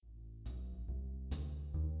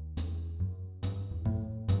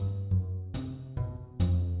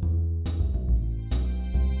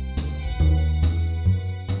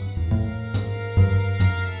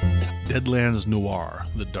Deadlands Noir,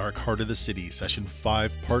 The Dark Heart of the City, Session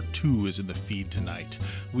 5, Part 2 is in the feed tonight.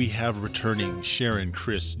 We have returning Sharon,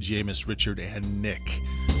 Chris, Jameis, Richard, and Nick.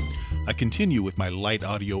 I continue with my light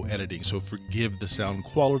audio editing, so forgive the sound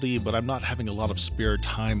quality, but I'm not having a lot of spare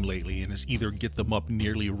time lately, and it's either get them up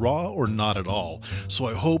nearly raw or not at all, so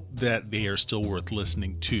I hope that they are still worth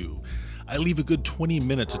listening to. I leave a good 20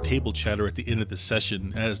 minutes of table chatter at the end of the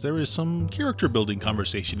session, as there is some character building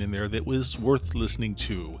conversation in there that was worth listening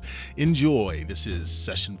to. Enjoy. This is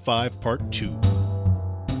Session 5, Part 2.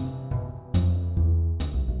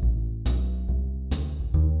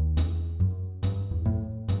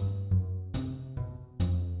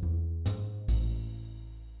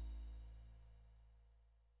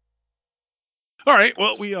 All right,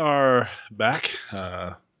 well, we are back,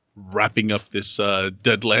 wrapping up this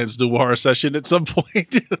Deadlands Noir session at some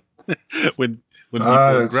point when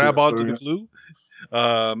people grab onto the glue.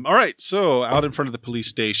 All right, so out in front of the police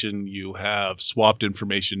station, you have swapped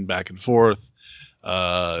information back and forth.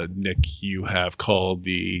 Nick, you have called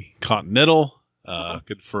the Continental,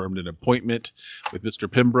 confirmed an appointment with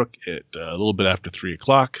Mr. Pembroke at a little bit after 3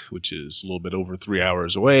 o'clock, which is a little bit over 3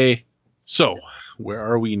 hours away. So, where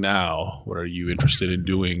are we now? What are you interested in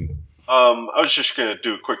doing? I was just going to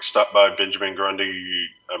do a quick stop by Benjamin Grundy.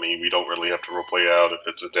 I mean, we don't really have to roleplay out if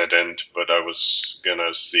it's a dead end, but I was going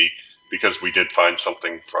to see, because we did find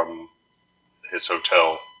something from his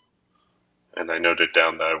hotel, and I noted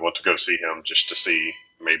down that I want to go see him just to see.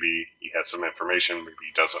 Maybe he has some information, maybe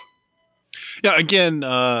he doesn't. Yeah, again,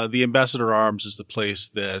 the Ambassador Arms is the place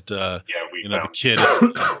that the kid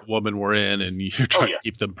and the woman were in, and you're trying to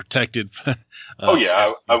keep them protected.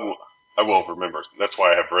 I will remember. That's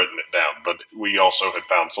why I have written it down. But we also had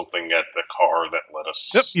found something at the car that let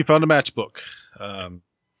us. Yep, you found a matchbook.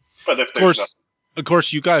 But if of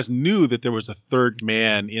course, you guys knew that there was a third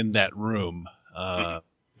man in that room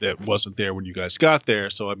that wasn't there when you guys got there.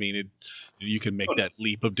 So, I mean, you can make that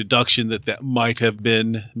leap of deduction that might have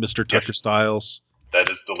been Mr. Tucker Stiles. That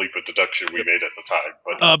is the leap of deduction we made at the time.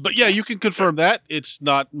 But yeah, you can confirm that. It's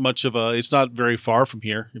not very far from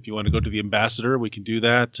here. If you want to go to the Ambassador, we can do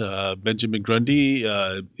that. Benjamin Grundy,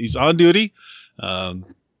 he's on duty.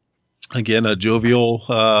 Again, a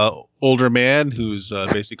jovial older man who's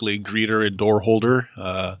basically greeter and door holder.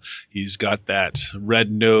 He's got that red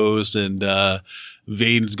nose and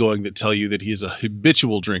veins going that tell you that he's a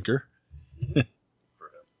habitual drinker.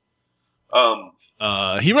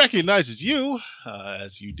 He recognizes you,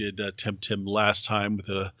 as you did tempt him last time with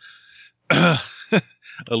a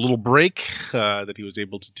little break that he was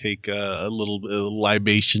able to take a little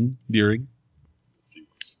libation during.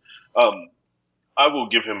 I will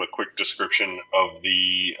give him a quick description of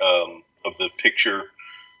the picture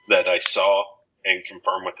that I saw and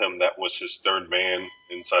confirm with him that was his third man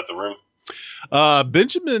inside the room.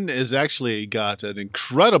 Benjamin has actually got an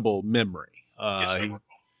incredible memory. The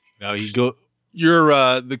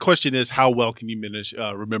question is, how well can you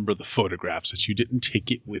remember the photographs that you didn't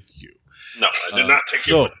take it with you? No, I did not take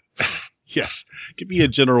it with me. Yes, give me a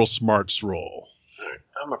general smarts roll.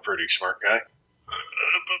 I'm a pretty smart guy.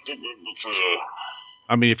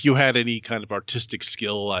 I mean, if you had any kind of artistic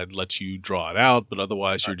skill, I'd let you draw it out, but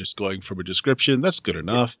otherwise you're just going from a description. That's good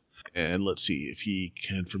enough. And let's see if he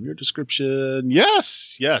can, from your description.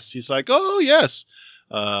 Yes. He's like, oh, yes.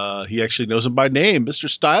 He actually knows him by name. Mr.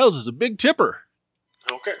 Stiles is a big tipper.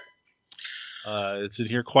 Okay. It's in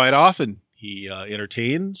here quite often. He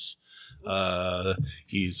entertains.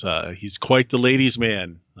 He's quite the ladies'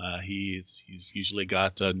 man. He's usually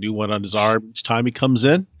got a new one on his arm each time he comes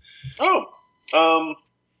in.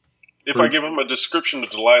 If I give him a description of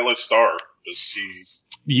Delilah Starr, does he?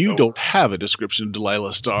 You don't have a description of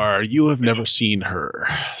Delilah Starr. You have never seen her.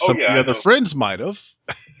 Some of the other friends might have.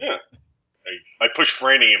 Yeah. I push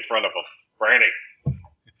Franny in front of him. Franny,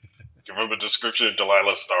 give him a description of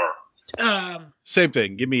Delilah Starr. Same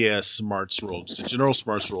thing. Give me a smarts roll. Just a general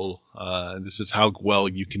smarts roll. This is how well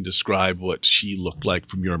you can describe what she looked like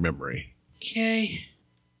from your memory. Okay.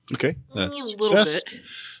 That's success.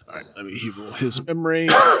 All right, let me roll his memory.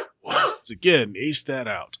 Once again, ace that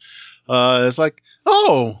out. It's like,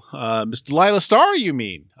 Miss Delilah Starr, you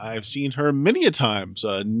mean? I've seen her many a times.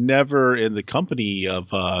 Never in the company of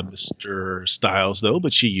Mr. Stiles, though,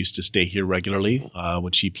 but she used to stay here regularly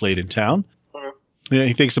when she played in town. Yeah,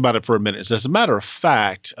 he thinks about it for a minute. As a matter of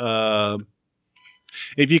fact,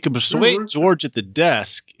 if you can persuade George at the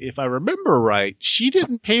desk, if I remember right, she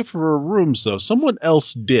didn't pay for her rooms, though. Someone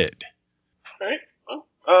else did. Right.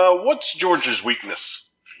 What's George's weakness?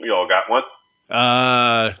 We all got one.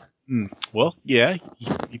 Well, yeah,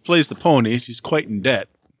 he plays the ponies. He's quite in debt.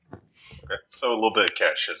 Okay, so a little bit of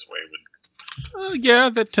cash his way would Yeah,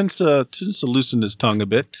 that tends to loosen his tongue a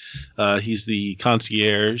bit. He's the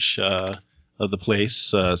concierge of the place,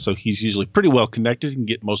 so he's usually pretty well connected and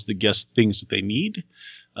get most of the guests things that they need,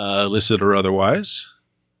 illicit or otherwise.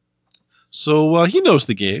 So he knows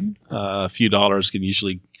the game. A few dollars can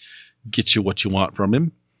usually get you what you want from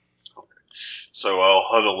him. So I'll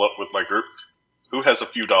huddle up with my group. Who has a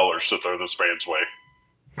few dollars to throw this man's way?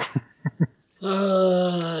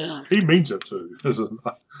 He means it too.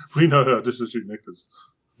 We know how destitute Nick is.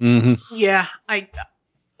 Mm-hmm. Yeah, I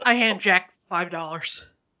hand Jack $5,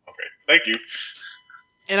 Okay, thank you.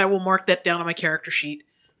 and I will mark that down on my character sheet.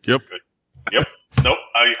 Yep. Nope,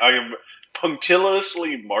 I am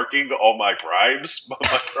punctiliously marking all my bribes, but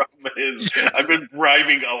my problem is I've been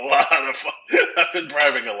bribing a lot of people,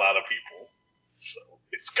 so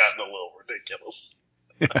it's gotten a little ridiculous.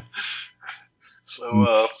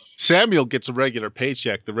 So, Samuel gets a regular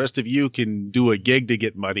paycheck. The rest of you can do a gig to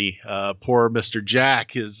get money. Poor Mr.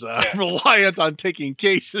 Jack is reliant on taking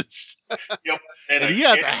cases. Yep, and he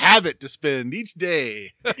has a habit to spend each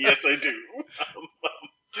day. Yes, I do.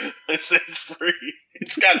 It's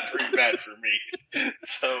gotten pretty bad for me.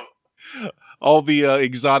 So all the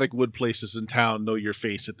exotic wood places in town know your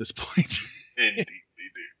face at this point. Indeed, they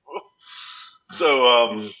do.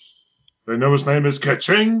 So, they know his name is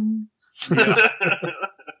Ka-ching. Yeah.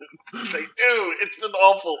 They do. It's been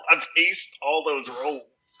awful. I've aced all those rolls.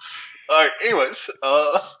 All right. Anyways,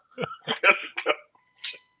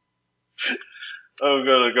 I'm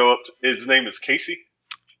gonna go up. His name is Casey.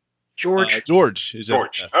 George. George is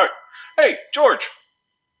George. All right. Hey, George.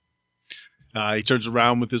 He turns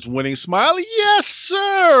around with his winning smile. Yes,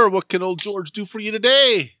 sir. What can old George do for you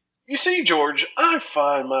today? You see, George, I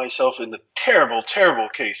find myself in the terrible, terrible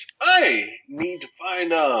case. I need to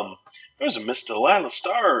find there's a Miss Delilah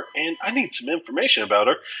Starr, and I need some information about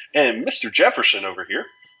her. And Mr. Jefferson over here,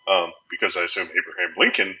 because I assume Abraham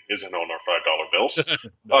Lincoln isn't on our $5 bills,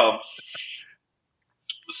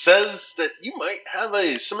 says that you might have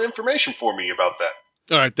some information for me about that.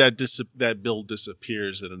 All right, that bill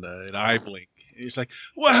disappears in an eye blink. He's like,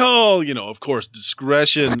 well, of course,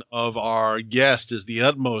 discretion of our guest is the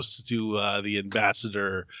utmost to the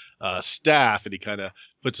ambassador staff, and he kind of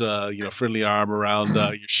puts a friendly arm around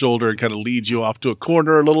your shoulder and kind of leads you off to a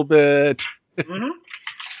corner a little bit. Mm-hmm.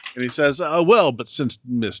 And he says, well, but since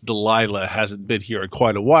Miss Delilah hasn't been here in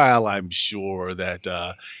quite a while, I'm sure that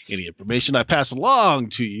any information I pass along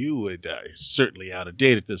to you is certainly out of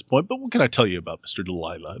date at this point. But what can I tell you about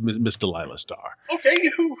Miss Delilah Starr? Okay,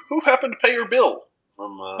 who happened to pay your bill?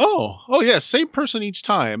 From Oh, yeah, same person each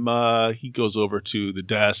time. He goes over to the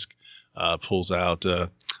desk, pulls out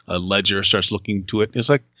a ledger, starts looking to it. And it's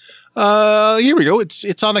like, here we go.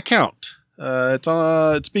 It's on account.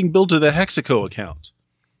 It's being billed to the Hexaco account.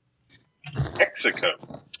 Mexico.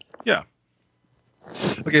 Yeah.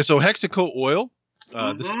 Okay, so Hexaco Oil,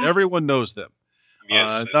 everyone knows them.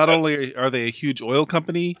 Yes. Not only are they a huge oil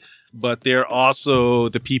company, but they're also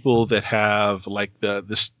the people that have like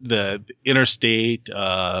the interstate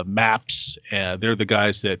maps. They're the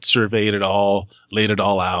guys that surveyed it all, laid it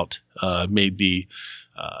all out, made the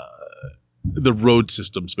road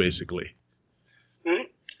systems basically. Mm-hmm.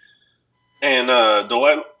 And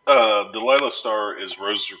Delilah Starr is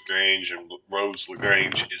Rose LaGrange, and Rose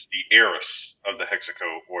LaGrange is the heiress of the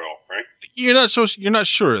Hexaco oil, right? You're not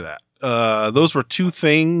sure of that. Those were two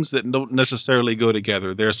things that don't necessarily go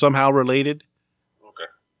together. They're somehow related. Okay.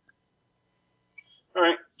 All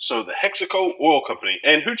right. So the Hexaco Oil Company,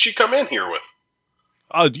 and who'd she come in here with?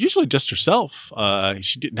 Usually just herself.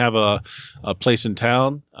 She didn't have a place in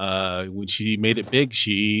town. When she made it big,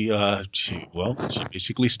 she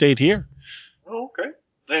basically stayed here. Oh, okay.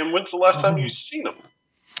 And when's the last time you've seen them?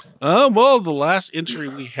 Well, the last entry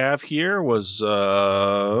we have here was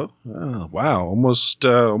almost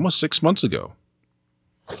 6 months ago.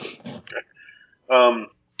 Okay.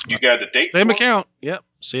 You got a date? Same account. Yep.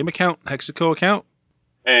 Same account. Hexaco account.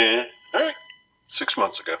 And all right, 6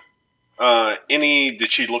 months ago.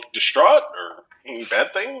 Did she look distraught or any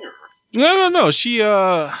bad thing? Or? No. He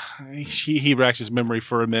racks his memory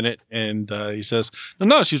for a minute and he says,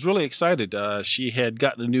 no, she's really excited. She had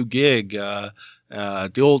gotten a new gig, the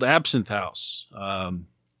old Absinthe House.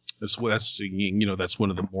 That's one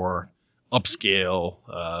of the more upscale,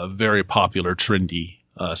 very popular, trendy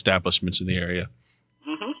establishments in the area.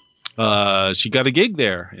 Mm-hmm. She got a gig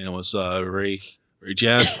there, and it was very, very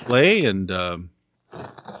jazz play, and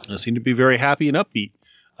seemed to be very happy and upbeat.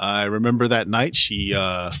 I remember that night she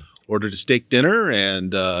ordered a steak dinner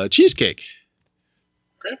and cheesecake.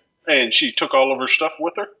 Okay. And she took all of her stuff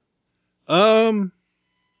with her?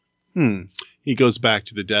 He goes back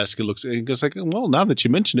to the desk and looks and goes like, well, now that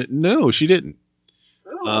you mention it, no, she didn't.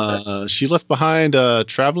 She left behind a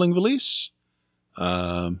traveling valise.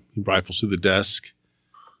 He rifles through the desk.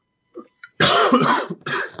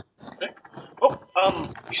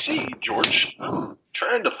 You see, George, I'm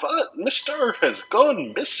trying to find Miss Star has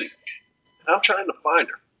gone missing. I'm trying to find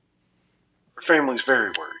her. Her family's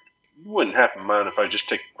very worried. You wouldn't happen to mind if I just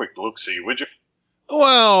take a quick look-see, would you?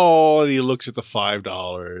 Well, he looks at the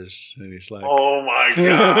 $5 and he's like, Oh my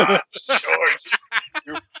God, George,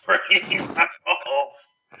 you're breaking my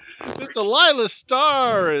balls. Miss Delilah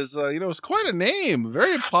Starr is, is quite a name, a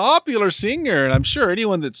very popular singer, and I'm sure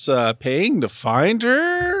anyone that's paying to find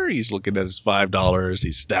her, he's looking at his $5.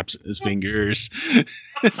 He snaps his fingers.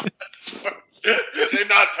 They're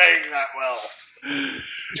not paying that well.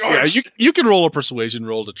 George. Yeah, you can roll a persuasion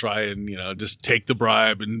roll to try and just take the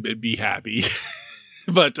bribe and be happy.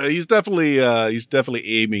 But he's definitely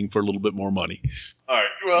aiming for a little bit more money. All right.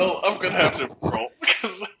 Well, I'm gonna have to roll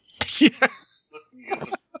because Yeah. damn it,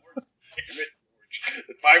 George.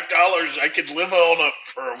 The $5 I could live on it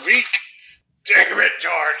for a week. Damn it,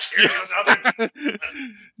 George. Here's another.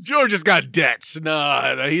 George has got debts.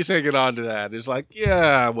 No, he's hanging on to that. It's like,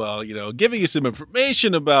 yeah, well, giving you some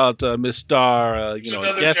information about Miss Starr, a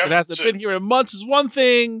guest that hasn't been here in months is one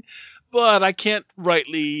thing, but I can't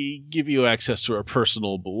rightly give you access to her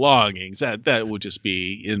personal belongings. That would just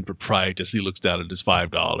be improprietous. He looks down at his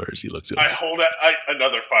 $5. He looks at I hold it.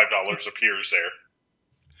 Another $5 appears there.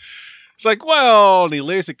 It's like, well, and he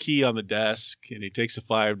lays a key on the desk and he takes the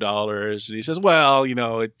 $5 and he says, well,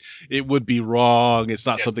 it would be wrong. It's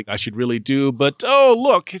not something I should really do, but oh,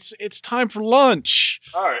 look, it's time for lunch.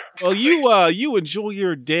 All right. Well, you enjoy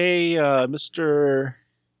your day, Mr.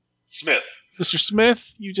 Smith. Mr.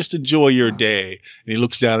 Smith, you just enjoy your day. And he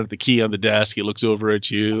looks down at the key on the desk. He looks over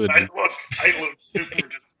at you. And I look super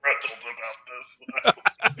disgruntled about this.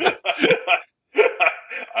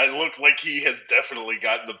 I look like he has definitely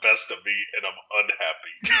gotten the best of me, and I'm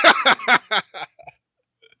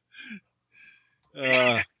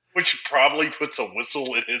unhappy. Which probably puts a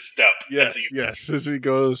whistle in his step. Yes, as he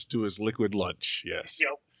goes to his liquid lunch. Yes. Yep.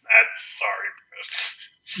 I'm sorry.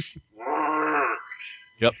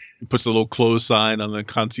 Yep. He puts a little close sign on the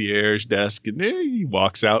concierge desk, and he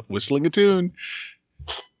walks out whistling a tune.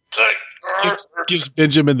 Gives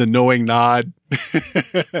Benjamin the knowing nod. I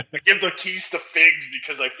give the keys to Figs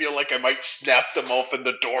because I feel like I might snap them off in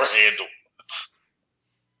the door handle.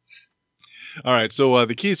 All right, so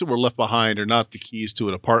the keys that were left behind are not the keys to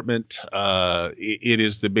an apartment. It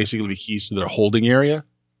is basically the keys to their holding area,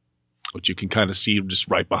 which you can kind of see just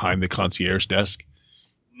right behind the concierge desk.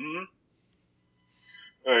 Mm-hmm.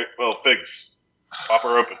 All right, well, Figs, pop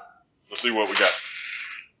her open. Let's see what we got.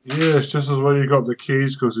 Yeah, it's just as well you got the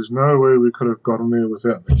keys, because there's no way we could have gotten there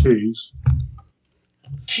without the keys.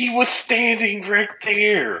 He was standing right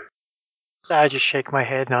there. I just shake my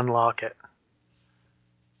head and unlock it.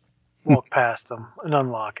 Walk past them and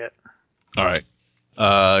unlock it. All right.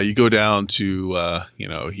 You go down to,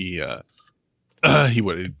 he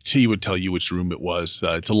would tell you which room it was.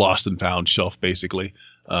 It's a lost and found shelf, basically.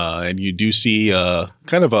 And you do see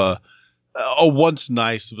kind of a once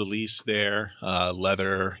nice valise there,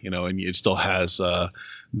 leather, and it still has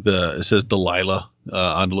it says Delilah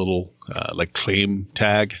on a little like claim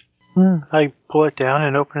tag. I pull it down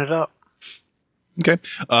and open it up. Okay.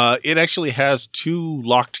 It actually has 2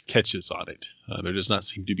 locked catches on it. There does not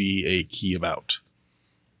seem to be a key about.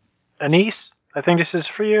 Anise, I think this is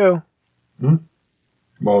for you.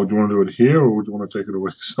 Well, do you want to do it here, or would you want to take it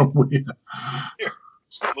away somewhere? Here.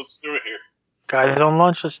 Let's do it here. Guys on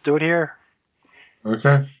lunch, let's do it here.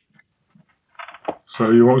 Okay.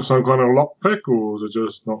 So you want some kind of lockpick, or is it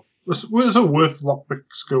just not? Is it worth lockpick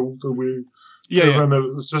skill? Do we? Yeah.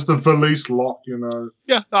 It's just a valise lock,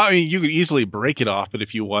 Yeah, I mean, you could easily break it off, but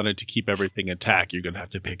if you wanted to keep everything intact, you're going to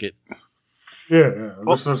have to pick it. Yeah.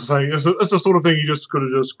 It's the sort of thing you just could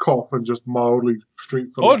have just cough and just mildly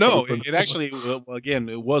strength the Oh, lock no. open. It actually, again,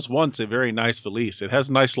 it was once a very nice valise. It has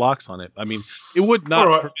nice locks on it. I mean, it would not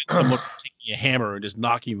prevent someone from taking a hammer and just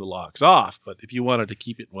knocking the locks off, but if you wanted to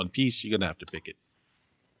keep it in one piece, you're going to have to pick it.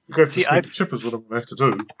 You have to speak to Chip is what I'm going to have to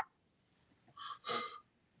do.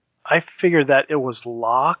 I figured that it was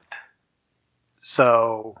locked.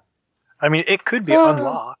 So, I mean, it could be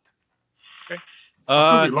unlocked. Okay.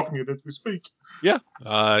 I could be locking it as we speak. Yeah.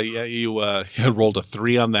 You rolled a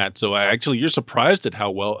 3 on that. So actually, you're surprised at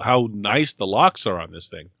how nice the locks are on this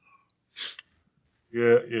thing.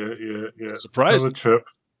 Yeah. Surprised. Another chip.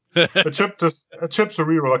 A chip's a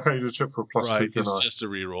reroll. I can't use a chip for a +2, right, can it's I? just a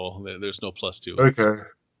reroll. There's no +2. Okay.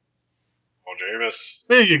 Oh, Jameis.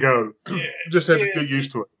 There you go. Yeah. Just had to get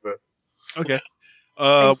used to it. But. Okay.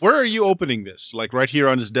 Where are you opening this? Like right here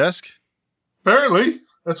on his desk? Apparently.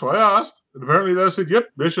 That's why I asked. And apparently they said, yep,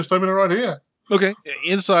 there's your stamina right here. Okay.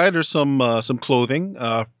 Inside there's some clothing,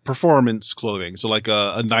 performance clothing. So like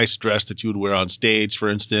a nice dress that you would wear on stage, for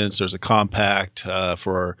instance. There's a compact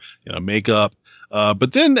for makeup.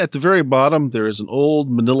 But then at the very bottom there is an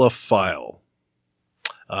old manila file.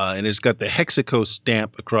 And it's got the Hexaco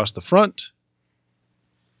stamp across the front.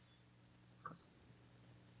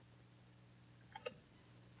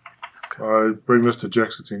 I bring this to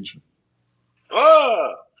Jack's attention.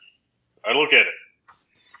 Ah! I look at it.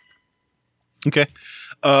 Okay.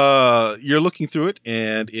 You're looking through it,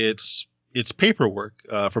 and it's paperwork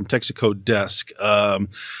from Texaco desk.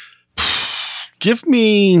 Give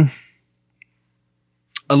me,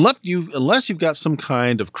 unless you've got some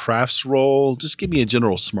kind of crafts roll, just give me a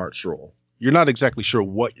general smarts roll. You're not exactly sure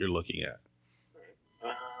what you're looking at.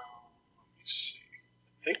 Let's see.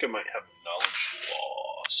 I think I might have knowledge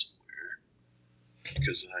law somewhere.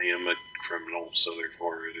 Because I am a criminal, so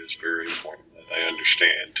therefore it is very important that I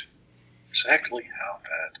understand exactly how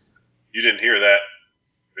bad. You didn't hear that,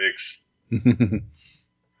 Biggs.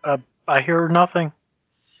 I hear nothing.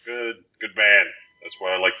 Good man. That's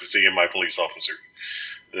what I like to see in my police officer.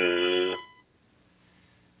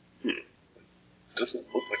 Doesn't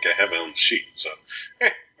look like I have it on the sheet, so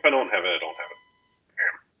if I don't have it, I don't have it.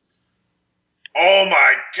 Oh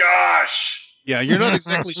my gosh! Yeah, you're not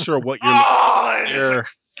exactly sure what you're looking at.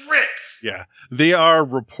 Bricks! Yeah, they are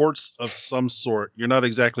reports of some sort. You're not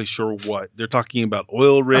exactly sure what. They're talking about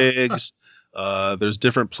oil rigs. There's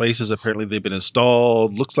different places apparently they've been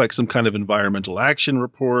installed. Looks like some kind of environmental action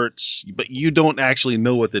reports, but you don't actually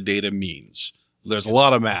know what the data means. There's a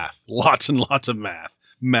lot of math, lots and lots of math.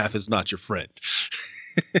 Math is not your friend.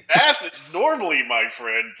 Math is normally my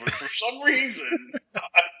friend, but for some reason,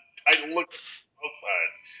 I look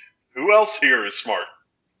outside. Who else here is smart?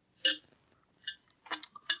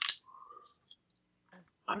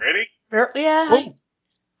 Ready? Yeah. Oh,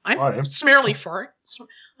 I'm I am. fairly smart.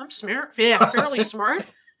 I'm smart. Yeah, fairly smart.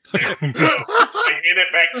 There we go. I hand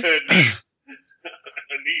it back to Anise.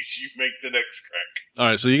 Anise, you make the next crack. All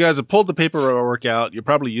right, so you guys have pulled the paperwork out. You're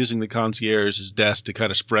probably using the concierge's desk to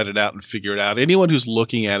kind of spread it out and figure it out. Anyone who's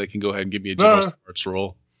looking at it can go ahead and give me a general smarts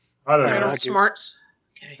roll. I don't General know. smarts.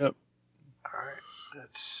 Okay. Yep. All right.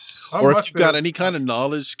 That's I'm Or if much you've got better any kind of at-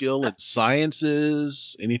 knowledge, skill in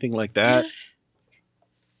sciences, anything like that.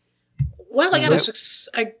 Well, I got a Nope. success.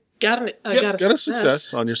 I got Got a a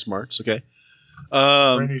success on your smarts. Okay.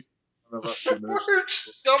 Franny's one of us who knows.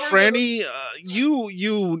 Franny,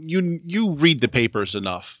 you read the papers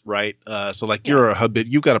enough, right? So like you're a habit.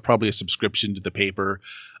 You've got probably a subscription to the paper.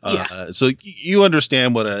 So you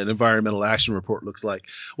understand what an environmental action report looks like.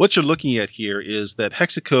 What you're looking at here is that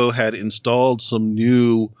Hexaco had installed some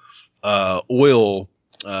new oil.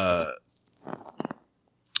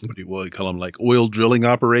 What do you call them? Like oil drilling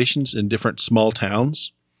operations in different small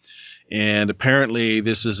towns. And apparently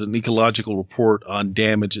this is an ecological report on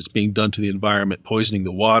damage that's being done to the environment, poisoning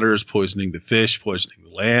the waters, poisoning the fish, poisoning the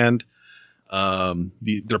land.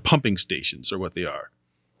 They're pumping stations are what they are.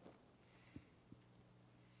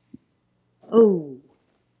 Oh.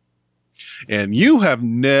 And you have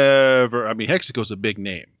never, Hexaco's a big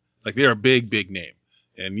name. Like they're a big, big name.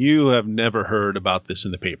 And you have never heard about this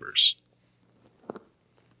in the papers.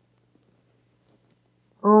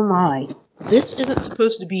 Oh my. This isn't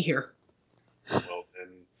supposed to be here. Well, then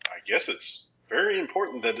I guess it's very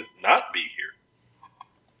important that it not be here.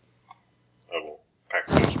 I will pack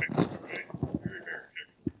those papers away. Very, very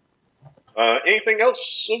careful. Anything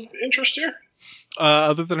else of interest here?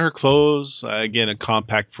 Other than her clothes, again, a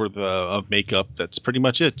compact for of makeup. That's pretty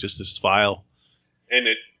much it. Just this file. And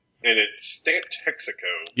it's stamped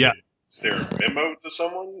Hexaco. Yeah. Is there a memo to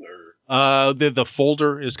someone or? The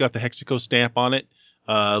folder has got the Hexaco stamp on it.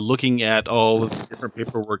 Looking at all of the different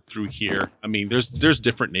paperwork through here, there's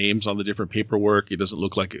different names on the different paperwork. It doesn't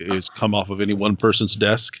look like it's come off of any one person's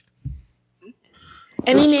desk.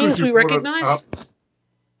 Any Just 'cause names you we brought it recognize?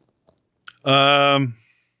 up.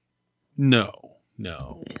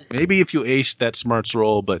 No. Maybe if you ace that smarts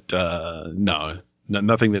roll, but no,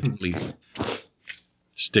 nothing that really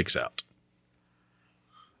sticks out.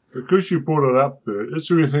 Because you brought it up, is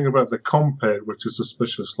there anything about the compad which is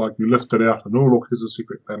suspicious? Like you lift it out and look, there's a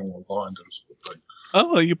secret panel behind it or sort of thing.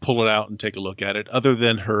 Oh, well, you pull it out and take a look at it. Other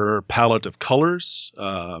than her palette of colors,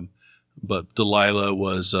 but Delilah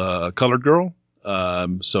was a colored girl,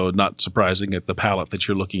 so not surprising at the palette that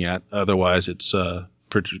you're looking at. Otherwise, it's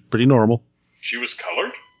pretty normal. She was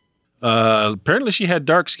colored? Apparently, she had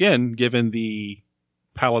dark skin, given the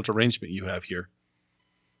palette arrangement you have here.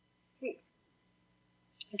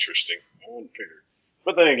 Interesting. I wouldn't figure.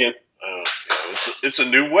 But then again, it's a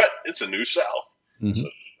new South. Mhm. So who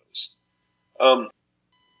knows? All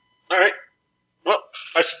right. Well,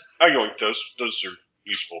 I yoink those. Those are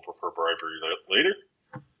useful for bribery later.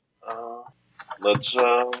 Let's.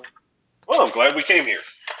 Well, I'm glad we came here.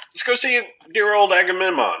 Let's go see dear old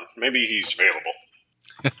Agamemnon. Maybe he's available.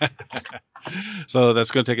 So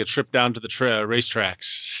that's going to take a trip down to the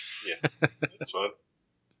racetracks. Yeah, that's fine.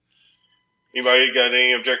 Anybody got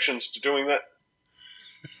any objections to doing that?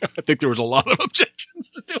 I think there was a lot of objections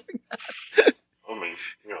to doing that. I mean,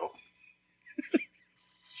 you know.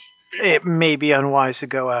 It may be unwise to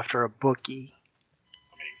go after a bookie,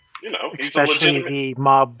 You know, he's especially a legitimate. the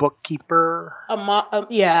mob bookkeeper.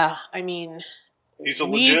 Yeah, I mean, He's a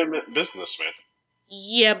legitimate businessman.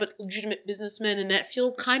 yeah, but legitimate businessmen in that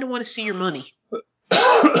field kind of want to see your money.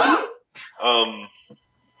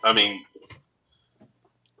 I mean,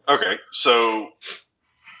 okay, so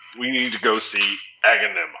we need to go see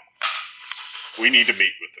Agamemnon. We need to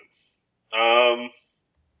meet with him.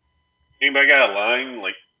 Anybody got a line?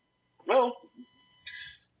 Like, well,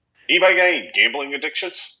 anybody got any gambling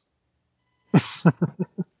addictions?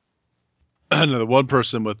 No, the one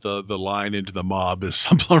person with the line into the mob is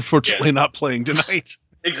unfortunately not playing tonight.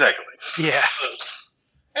 Exactly. Yeah.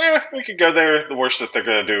 We could go there. The worst that they're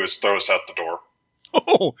going to do is throw us out the door.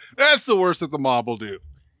 Oh, that's the worst that the mob will do.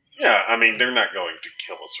 Yeah, I mean, they're not going to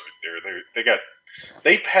kill us right there.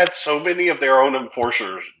 They've had so many of their own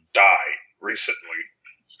enforcers die recently.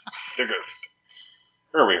 They're good.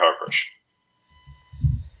 They're going to be hard crushed.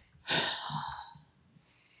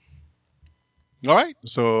 All right.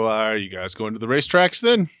 So are you guys going to the racetracks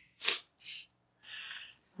then?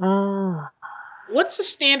 What's the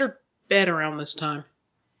standard bet around this time?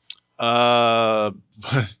 Well,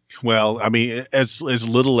 I mean, as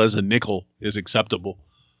little as a nickel is acceptable.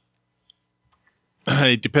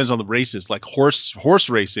 It depends on the races. Like horse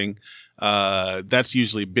racing, that's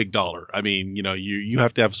usually big dollar. I mean, you know, you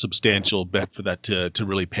have to have a substantial bet for that to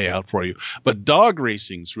really pay out for you. But dog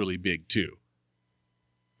racing's really big too.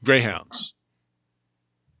 Greyhounds.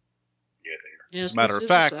 Yeah, they are. Yes, As a matter this of is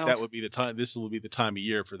the fact, South. that would be the time. This will be the time of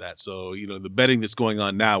year for that. So, you know, the betting that's going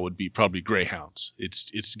on now would be probably greyhounds.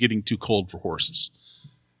 It's getting too cold for horses.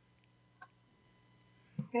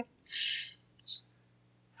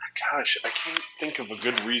 Gosh, I can't think of a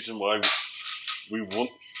good reason why we won't.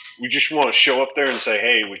 We just want to show up there and say,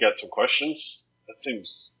 "Hey, we got some questions." That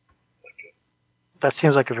seems like That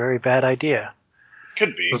seems like a very bad idea. it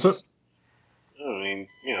could be. That's it. I mean,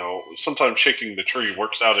 you know, sometimes shaking the tree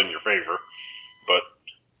works out in your favor, but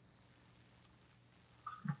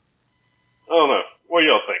I don't know. What do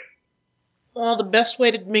y'all think? Well, the best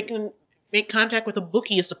way to make contact with a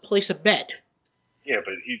bookie is to place a bet. Yeah,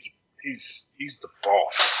 but he's the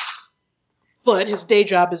boss. But his day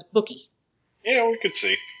job is bookie. Yeah, we could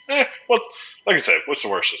see. Like I said, what's the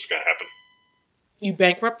worst that's gonna happen? You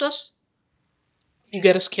bankrupt us? You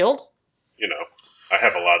get us killed? You know, I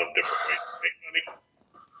have a lot of different ways to make money.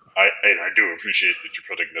 I do appreciate that you're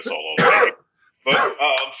putting this all on me. But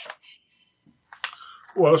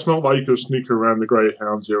Well, it's not like you could sneak around the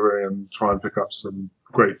Greyhounds area and try and pick up some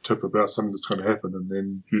great tip about something that's going to happen and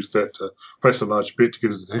then use that to place a large bet to get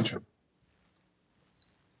his attention.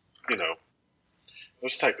 you know,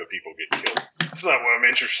 those type of people get killed. That's not what I'm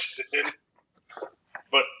interested in.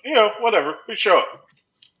 But, you know, whatever. We show up.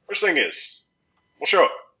 First thing is, we'll show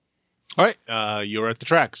up. All right, you're at the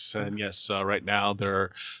tracks, and yes, right now there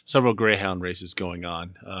are several greyhound races going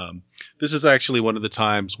on. This is actually one of the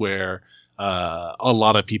times where a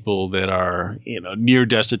lot of people that are, you know, near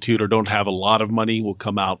destitute or don't have a lot of money will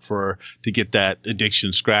come out to get that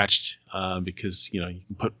addiction scratched, because, you know, you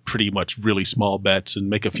can put pretty much really small bets and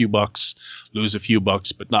make a few bucks, lose a few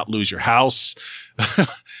bucks, but not lose your house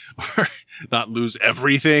or not lose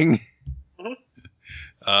everything. Mhm.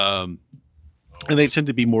 And they tend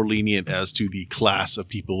to be more lenient as to the class of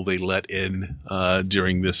people they let in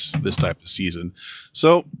during this type of season.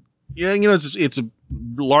 So, yeah, you know, it's a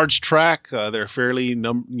large track. There are fairly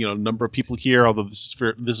number of people here. Although this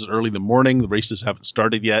is early in the morning, the races haven't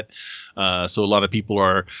started yet. So a lot of people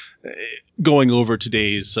are going over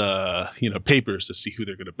today's papers to see who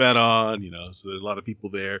they're going to bet on. You know, so there's a lot of people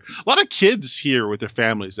there. A lot of kids here with their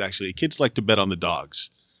families. Actually, kids like to bet on the dogs.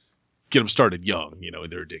 Get them started young, you know, in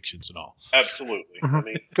their addictions and all. Absolutely. Mhm. I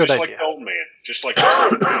mean, Good just idea. like the old man. Just like their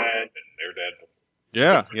dad and their dad.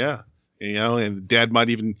 Yeah, yeah. You know, and dad might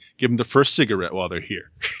even give them the first cigarette while they're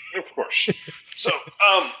here. Of course. So,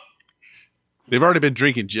 They've already been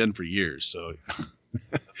drinking gin for years, so.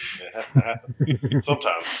 it has to happen.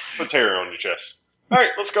 Sometimes. Put terror on your chest. All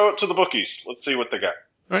right, let's go up to the bookies. Let's see what they got.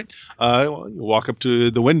 Well, you walk up to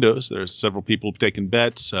the windows. There's several people taking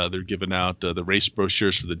bets. They're giving out the race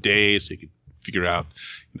brochures for the day, so you can figure out,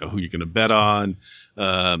 who you're going to bet on.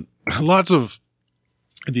 Lots of,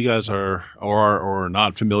 if you guys are or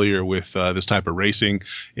not familiar with this type of racing,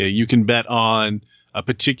 you can bet on a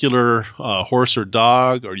particular horse or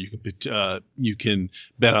dog, or you can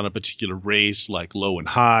bet on a particular race like low and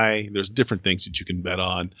high. There's different things that you can bet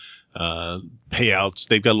on. Payouts.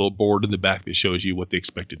 They've got a little board in the back that shows you what the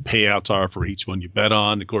expected payouts are for each one you bet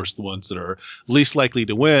on. Of course, the ones that are least likely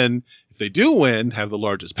to win, if they do win, have the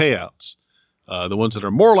largest payouts. The ones that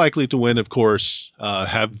are more likely to win, of course,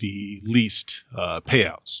 have the least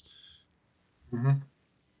payouts. Mm-hmm.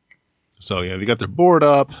 So, they got their board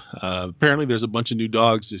up. Apparently, there's a bunch of new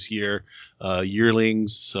dogs this year.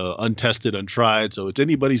 Yearlings, untested, untried. So, it's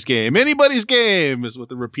anybody's game. Anybody's game is what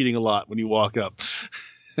they're repeating a lot when you walk up.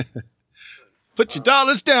 Put your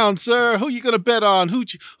dollars down, sir. Who you going to bet on?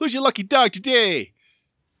 Who's your lucky dog today?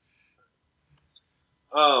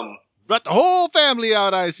 Brought the whole family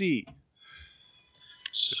out, I see.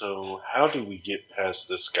 So how do we get past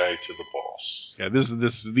this guy to the boss? Yeah,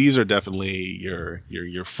 these are definitely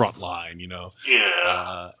your front line,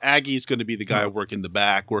 Yeah. Aggie's going to be the guy working the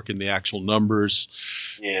back, working the actual numbers.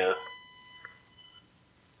 Yeah.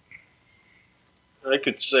 I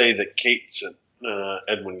could say that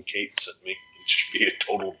Edwin Kate sent me and just be a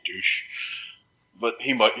total douche. But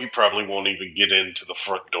he probably won't even get into the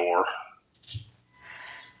front door.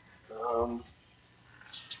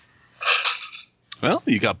 Well,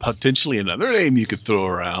 you got potentially another name you could throw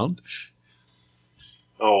around.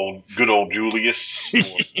 Oh, good old Julius.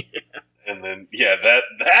 And then, that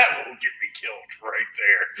will get me killed right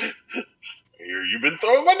there. Here, you've been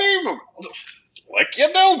throwing my name around. Like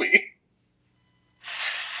you know me.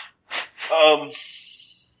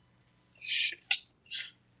 Shit.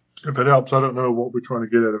 If it helps, I don't know what we're trying to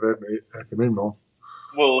get out of Agamemnon.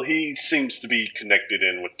 Well, he seems to be connected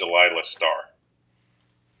in with Delilah Starr,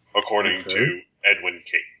 according to Edwin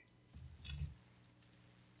Kate.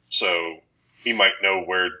 So he might know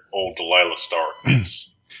where old Delilah Starr is.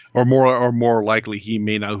 Or more likely, he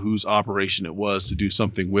may know whose operation it was to do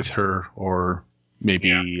something with her, or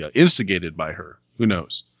maybe instigated by her. Who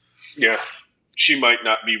knows? Yeah, she might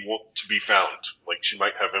not be to be found. Like, she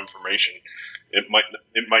might have information. It might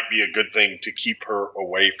be a good thing to keep her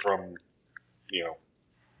away from,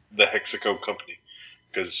 the Hexaco company,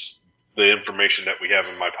 because the information that we have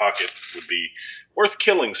in my pocket would be worth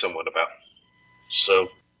killing someone about.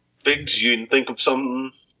 So, Biggs, you can think of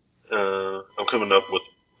something. I'm coming up with.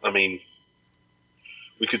 We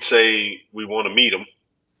could say we want to meet him.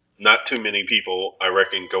 Not too many people, I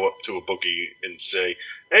reckon, go up to a bookie and say,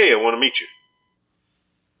 "Hey, I want to meet you."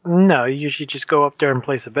 No, you usually just go up there and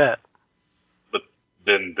place a bet. But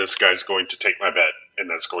then this guy's going to take my bet, and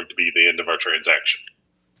that's going to be the end of our transaction.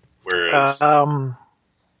 Whereas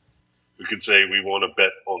we could say we want to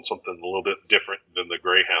bet on something a little bit different than the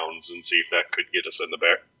Greyhounds and see if that could get us in the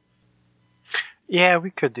back. Yeah,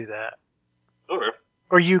 we could do that. Okay.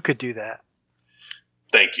 Or you could do that.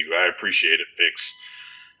 Thank you. I appreciate it, Bix.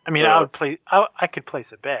 I mean, I could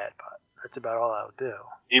place a bet, but that's about all I would do.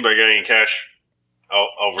 Anybody got any cash?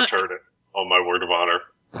 I'll return it on my word of honor.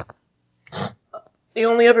 The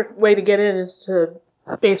only other way to get in is to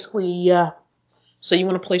basically say you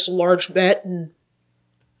want to place a large bet and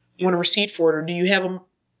you want a receipt for it, or do you have do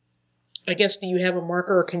you have a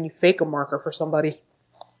marker, or can you fake a marker for somebody?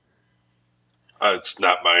 It's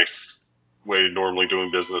not my way of normally doing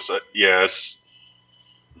business. Yes.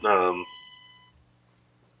 Okay.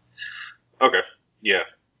 Yeah.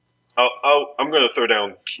 I'm going to throw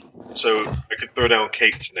down. So I could throw down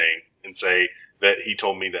Kate's name and say that he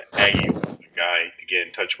told me that Aggie was the guy to get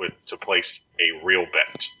in touch with to place a real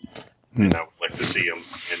bet. And I would like to see him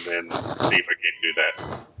and then see if I can do that.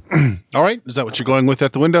 All right. Is that what you're going with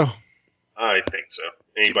at the window? I think so.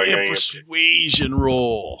 Anybody Give got me a any persuasion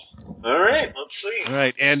roll. All right, let's see. All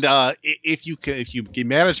right, and if you can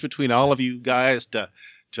manage between all of you guys to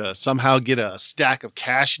somehow get a stack of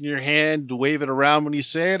cash in your hand to wave it around when you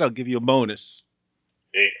say it, I'll give you a bonus.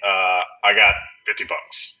 Hey, I got $50.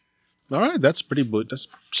 All right, that's that's a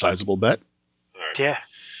sizable bet. All right. Yeah.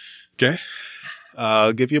 Okay,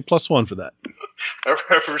 I'll give you a +1 for that. I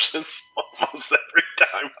represents almost every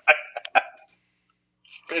time I have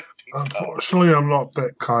 $50. Unfortunately, I'm not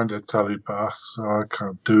that kind of telepath, so I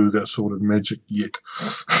can't do that sort of magic yet.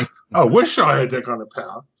 I wish I had that kind of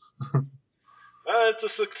power. It's a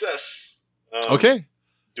success. Okay.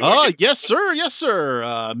 Yes, sir. Yes, sir.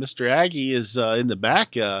 Mr. Aggie is in the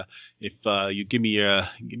back. If you give me a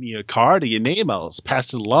card or your name, I'll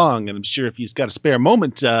pass it along. And I'm sure if he's got a spare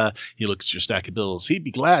moment, he looks at your stack of bills. He'd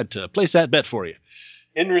be glad to place that bet for you.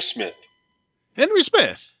 Henry Smith. Henry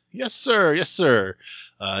Smith. Yes, sir. Yes, sir.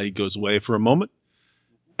 He goes away for a moment.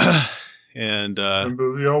 And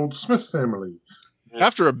Remember the old Smith family?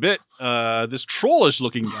 after a bit, this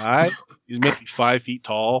trollish-looking guy, he's maybe 5 feet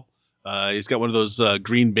tall. He's got one of those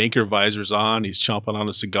green banker visors on. He's chomping on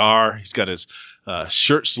a cigar. He's got his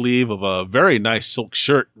shirt sleeve of a very nice silk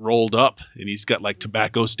shirt rolled up, and he's got like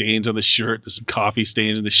tobacco stains on the shirt. There's some coffee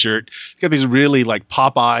stains in the shirt. He's got these really like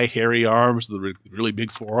Popeye hairy arms, the really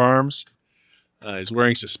big forearms. He's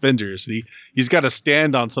wearing suspenders. And he's got to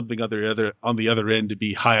stand on something on the other end to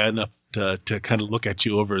be high enough to kind of look at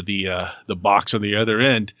you over the box on the other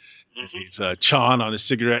end. He's chawing on his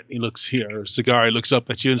cigarette. He looks here, cigar. He looks up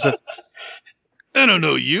at you and says, "I don't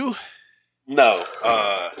know you, No,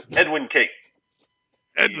 Edwin Cate.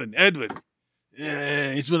 Edwin.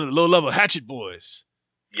 He's one of the low-level Hatchet boys."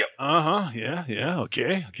 Yep. Yeah.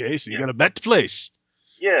 Okay. So you got a bet to place.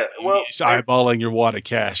 Yeah. Well, He's eyeballing your wad of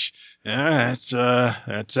cash. Yeah, that's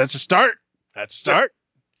a start. That's a start.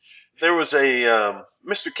 there was a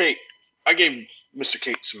Mr. Cate. I gave Mr.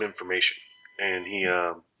 Cate some information, and he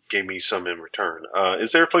gave me some in return.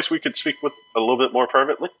 Is there a place we could speak with a little bit more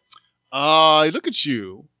privately? Look at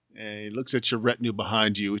you. And he looks at your retinue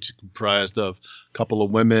behind you, which is comprised of a couple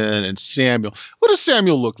of women and Samuel. What does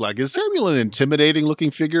Samuel look like? Is Samuel an intimidating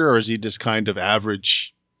looking figure, or is he just kind of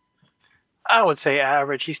average? I would say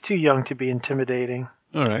average. He's too young to be intimidating.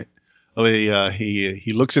 All right. Well,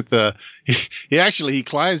 he looks at he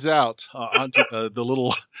climbs out onto the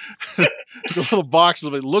little the little box a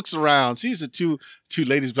little bit, looks around, sees the two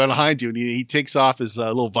ladies behind you, and he takes off his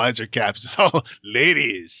little visor cap. He says, "Oh,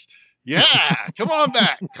 ladies, yeah, come on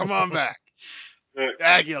back.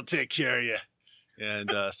 Aggie'll take care of you."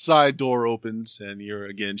 And side door opens, and you're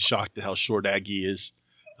again shocked at how short Aggie is.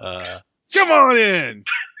 Come on in.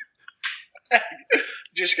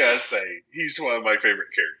 Just gotta say, he's one of my favorite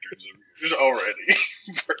characters already.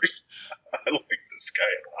 I like this guy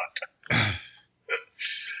a lot.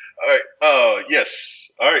 All right.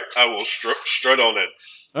 Yes. All right. I will strut on in.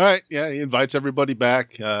 All right. Yeah. He invites everybody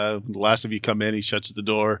back. The last of you come in. He shuts the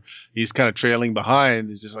door. He's kind of trailing behind.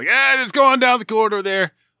 He's just like, just go on down the corridor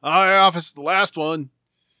there. My office is the last one.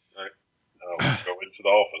 All right. I'll go into the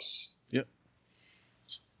office. Yep.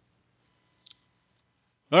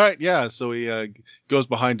 All right. Yeah. So he goes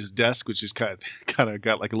behind his desk, which is kind of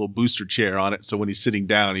got like a little booster chair on it. So when he's sitting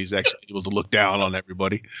down, he's actually able to look down on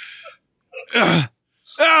everybody. All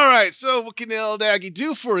right. So what can old Aggie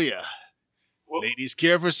do for you? Well, Ladies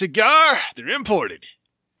care for a cigar? They're imported.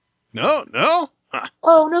 No? Huh.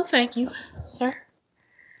 Oh, no, thank you, sir.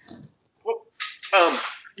 well,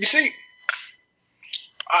 you see,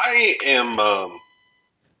 I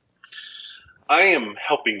am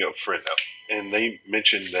helping a friend out, and they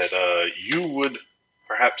mentioned that you would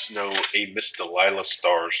perhaps know a Miss Delilah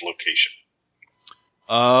Starr's location.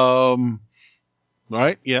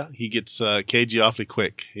 Right? Yeah. He gets cagey awfully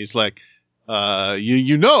quick. He's like,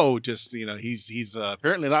 he's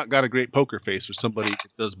apparently not got a great poker face for somebody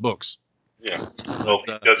that does books. Yeah. Well,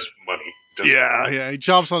 he does money. Yeah. He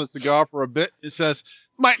chomps on a cigar for a bit. It says,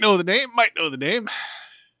 might know the name.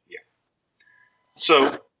 Yeah.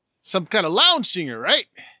 So. Some kind of lounge singer, right?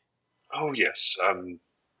 Oh, yes.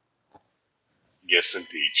 Yes,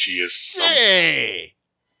 indeed. She is. Hey!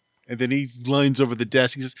 And then he leans over the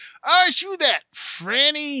desk. He says, aren't you that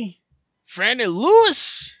Franny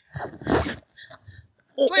Lewis?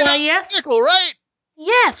 Why, yes. Nickel, right?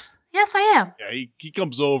 Yes, I am. Yeah, he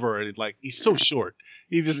comes over and he's so short.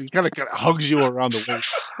 He kind of hugs you around the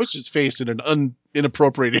waist, puts his face in an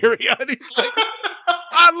inappropriate area, and he's like,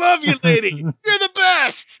 I love you, lady. You're the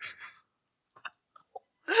best.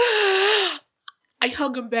 I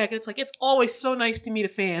hug him back, and it's like, it's always so nice to meet a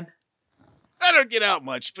fan. I don't get out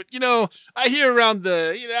much, but I hear around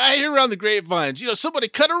the grapevines, somebody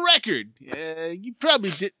cut a record. You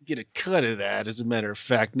probably didn't get a cut of that, as a matter of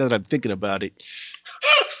fact, now that I'm thinking about it.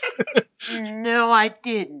 No, I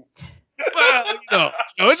didn't. Well,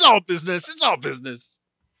 it's all business.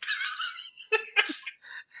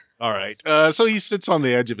 All right. So he sits on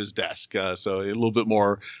the edge of his desk, so a little bit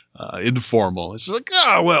more informal. It's like,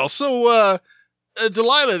 Delilah,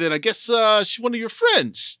 then I guess she's one of your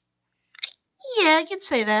friends. Yeah, you could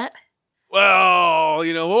say that. Well,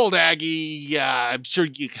 old Aggie, I'm sure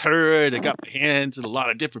you heard I got my hands in a lot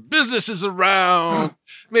of different businesses around.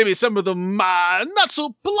 Maybe some of them not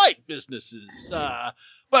so polite businesses.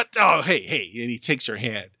 But, hey, and he takes your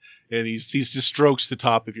hand. And he just strokes the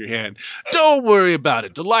top of your hand. Don't worry about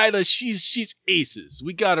it. Delilah, she's aces.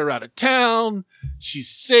 We got her out of town. She's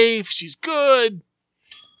safe. She's good.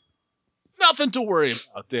 Nothing to worry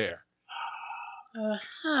about there.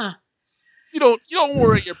 Uh-huh. You don't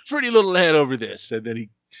worry your pretty little head over this. And then he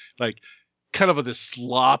kind of this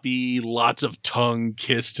sloppy, lots of tongue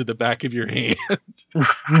kiss to the back of your hand.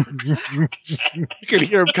 You can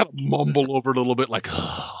hear him kind of mumble over it a little bit like,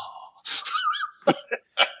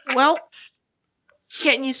 Well,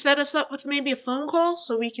 can't you set us up with maybe a phone call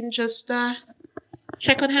so we can just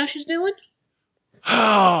check on how she's doing?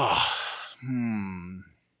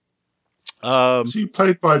 Is he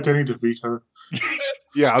played by Danny DeVito?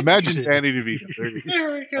 Yeah, imagine Danny DeVito. There you go.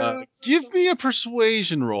 There we go. Give me a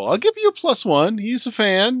persuasion roll. I'll give you a +1. He's a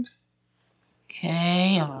fan.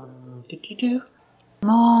 Okay, come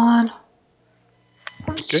on.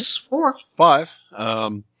 Okay. 4. 5.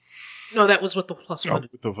 No, that was with the +1.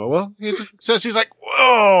 Well, it's a success. He's like,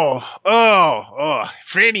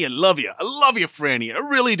 Franny, I love you. I love you, Franny. I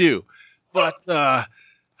really do. But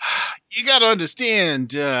you got to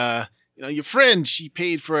understand, your friend, she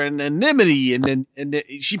paid for anonymity, and then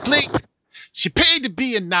she paid to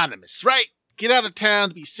be anonymous, right? Get out of town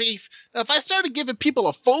to be safe. Now, if I started giving people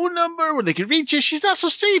a phone number where they could reach her, she's not so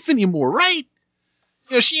safe anymore, right?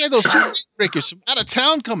 She had those 2 breakers from out of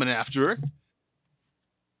town coming after her.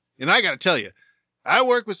 And I got to tell you, I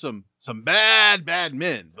work with some bad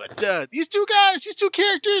men, but these two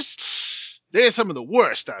characters, they're some of the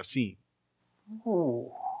worst I've seen.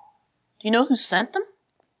 Ooh. Do you know who sent them?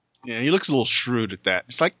 Yeah, he looks a little shrewd at that.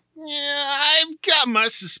 It's like, yeah, I've got my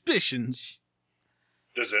suspicions.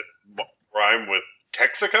 Does it rhyme with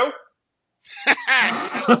Texaco?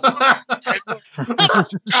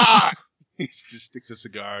 Cigar. He just sticks a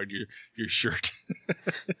cigar in your shirt.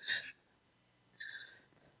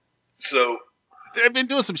 So They've been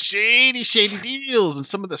doing some shady deals in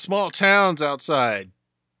some of the small towns outside.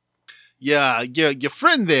 Yeah, your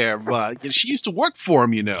friend there, she used to work for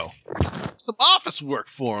him, Some office work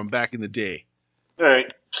for him back in the day. all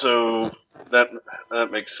right, so that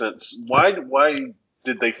makes sense. Why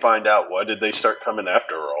did they find out? Why did they start coming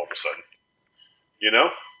after her all of a sudden?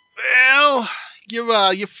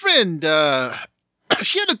 Well, your friend,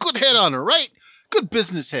 she had a good head on her, right? Good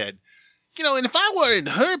business head. And if I were in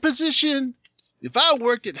her position, if I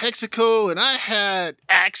worked at Hexaco and I had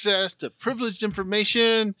access to privileged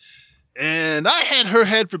information and I had her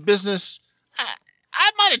head for business,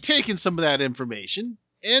 I might have taken some of that information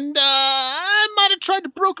and I might have tried to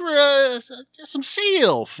broker some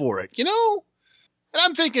sale for it, And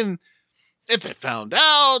I'm thinking, if they found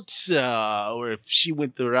out, or if she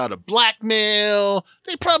went the route of blackmail,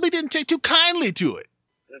 they probably didn't take too kindly to it.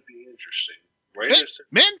 That'd be interesting.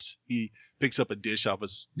 Mint? He picks up a dish off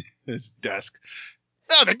his desk.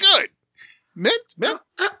 Oh, they're good. Mint?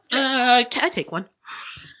 I take one.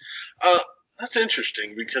 That's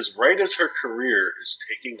interesting because right as her career is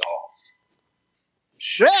taking off.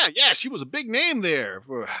 Yeah, she was a big name there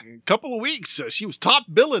for a couple of weeks. She was top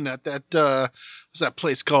billing at that, what's that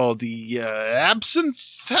place called? The Absinthe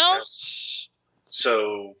House?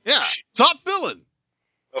 So yeah, top billing.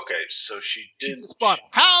 Okay, so she just bought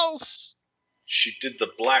a house. She did the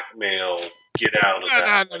blackmail. Get out of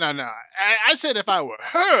that. No. I said if I were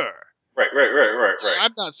her. Right.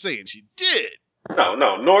 I'm not saying she did. No,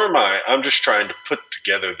 nor am I. I'm just trying to put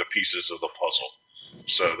together the pieces of the puzzle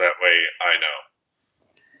so that way I know.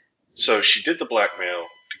 So she did the blackmail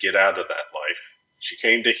to get out of that life. She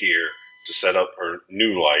came to here to set up her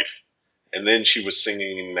new life, and then she was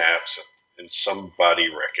singing in the Absinthe, and somebody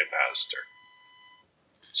recognized her.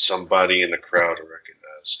 Somebody in the crowd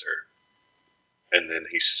recognized her, and then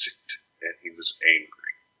he sicked, and he was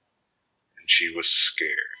angry, and she was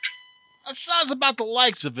scared. That sounds about the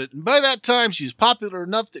likes of it, and by that time she was popular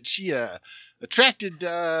enough that she attracted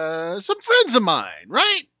some friends of mine,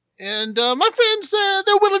 right? And my friends,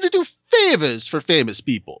 they're willing to do favors for famous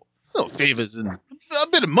people. No favors and a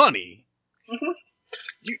bit of money. Mm-hmm.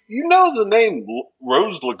 You know the name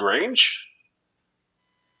Rose LaGrange?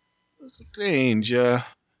 Rose LaGrange,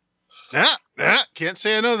 can't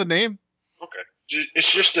say I know the name. Okay.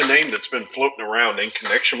 It's just a name that's been floating around in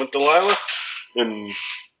connection with Delilah, and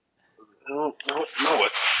I don't know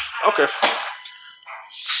it. Okay.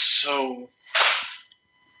 So,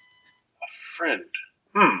 a friend.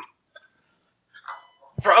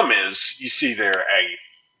 Problem is, you see there, Aggie,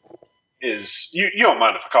 is you don't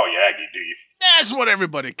mind if I call you Aggie, do you? That's what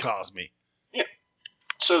everybody calls me. Yeah.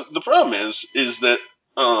 So the problem is that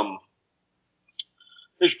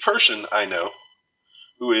there's a person I know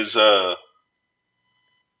who is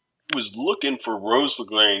looking for Rose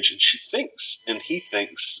LaGrange, and he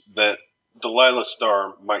thinks that Delilah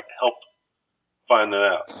Starr might help find that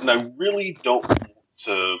out. And I really don't want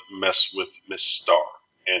to mess with Miss Starr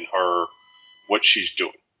and what she's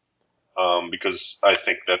doing, because I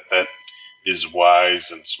think that is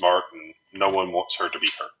wise and smart, and no one wants her to be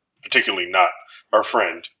hurt, particularly not our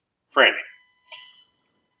friend Franny.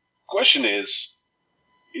 question is,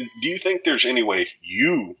 do you think there's any way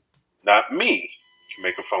you, not me, can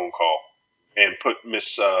make a phone call and put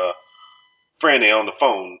Miss Franny on the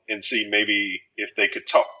phone and see maybe if they could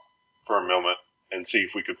talk for a moment and see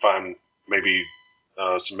if we could find maybe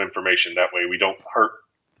some information. That way we don't hurt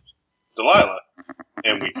Delilah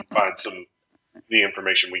and we can find the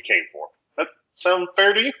information we came for. That sound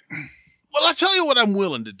fair to you? Well, I'll tell you what I'm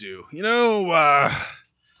willing to do. You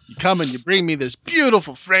come and you bring me this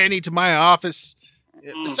beautiful Franny to my office.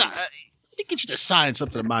 Besides, let me get you to sign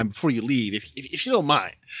something of mine before you leave, if you don't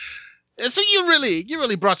mind. So you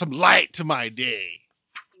really brought some light to my day.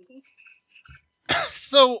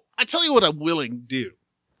 So I tell you what I'm willing to do.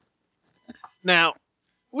 Now,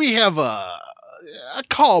 we have a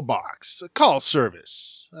call box, a call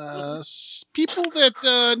service. People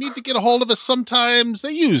that need to get a hold of us, sometimes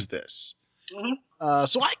they use this.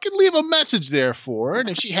 So I can leave a message there for her, and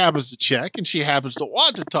if she happens to check and she happens to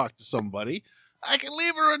want to talk to somebody, I can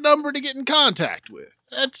leave her a number to get in contact with.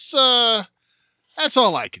 That's all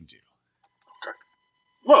I can do. Okay.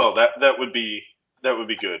 Well, that would be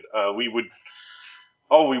good.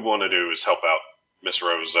 All we want to do is help out Miss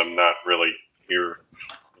Rose. I'm not really here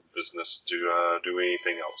in business to do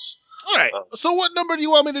anything else. All right. So what number do you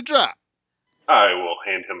want me to drop? I will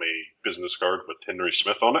hand him a business card with Henry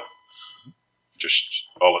Smith on it. Just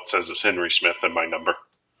all it says is Henry Smith and my number.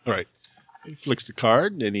 All right. He flicks the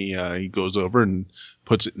card, and he goes over and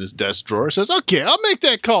puts it in his desk drawer. Says, "Okay, I'll make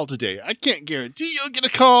that call today. I can't guarantee you'll get a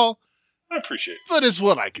call. I appreciate it, but it's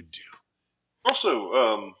what I can do."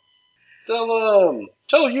 Also,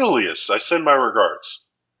 tell Julius I send my regards.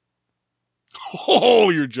 Oh,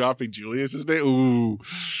 you're dropping Julius's name? Ooh.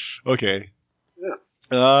 Okay.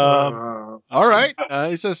 Yeah. All right.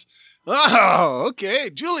 He says, "Oh, okay.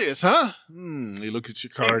 Julius, huh?" He looks at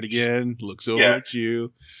your card again, looks over at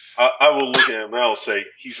you. I will look at him and I'll say,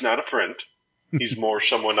 he's not a friend. He's more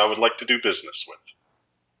someone I would like to do business with.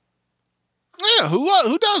 Yeah,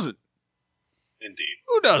 who doesn't? Indeed.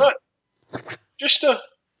 Who doesn't? But just,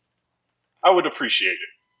 I would appreciate it.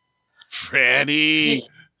 Franny.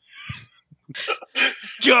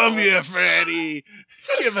 Come here, Franny.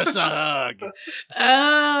 Give us a hug.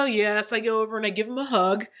 Oh, yes. I go over and I give him a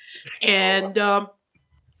hug. And,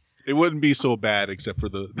 it wouldn't be so bad except for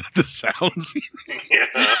the sounds.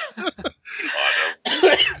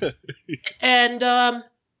 And, I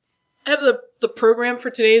have the program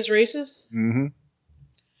for today's races. Mm-hmm.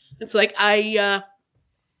 It's like,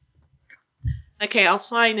 okay, I'll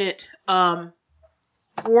sign it.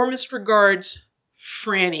 Warmest regards,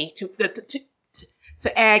 Franny.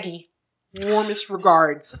 To Aggie. Warmest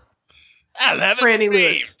regards. I'll have Franny it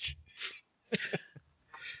Lewis.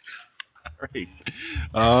 All right.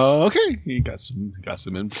 Okay. You got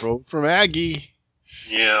some info from Aggie.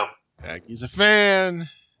 Yeah. Aggie's a fan.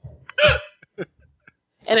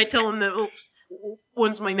 And I tell him that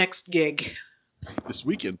when's my next gig. This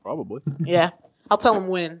weekend, probably. Yeah. I'll tell him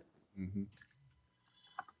when. Mm-hmm.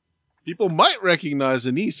 People might recognize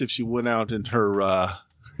Anise if she went out in her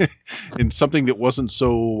in something that wasn't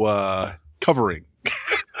so covering.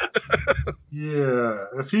 Yeah,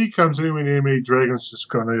 if he comes anywhere near me, Dragon's just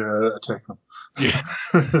going to attack him. Yeah,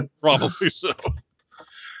 probably so.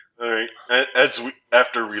 All right.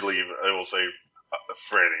 After we leave, I will say,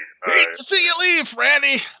 Franny. Hate to see you leave,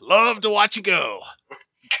 Franny. Love to watch you go.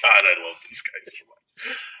 God, I love this guy so much.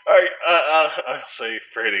 All right. I'll say,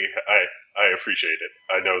 Franny, I appreciate it.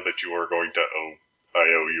 I know that you are going to I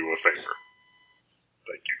owe you a favor.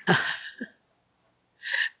 Thank you.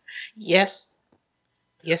 Yes.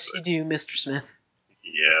 Yes, you do, Mr. Smith.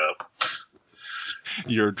 Yeah.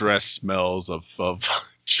 Your dress smells of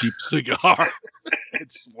cheap cigar.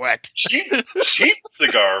 It's wet. Cheap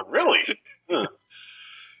cigar, really? Huh.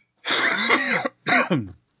 All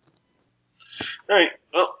right.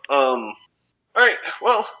 Well, all right.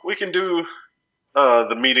 Well, we can do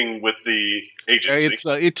the meeting with the agency.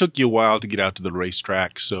 It took you a while to get out to the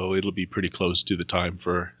racetrack, so it'll be pretty close to the time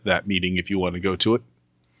for that meeting if you want to go to it.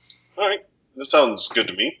 All right. That sounds good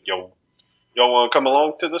to me. Y'all want to come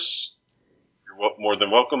along to this? You're more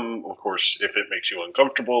than welcome. Of course, if it makes you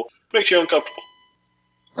uncomfortable, I'm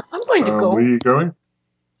going to go. Where are you going?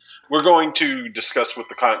 We're going to discuss with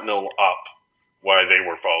the Continental Op why they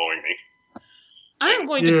were following me. I'm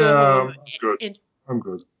going to go home. Good. I'm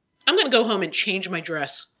good. I'm going to go home and change my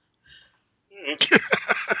dress.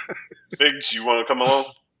 Biggs, you want to come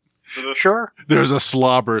along to this? Sure. There's a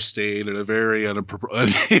slobber stain and a very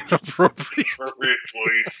inappropriate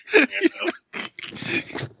choice.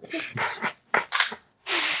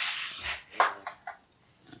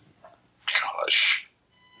 Gosh.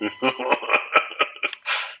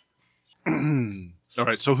 All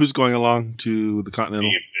right. So who's going along to the Continental?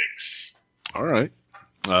 Me and Biggs. All right.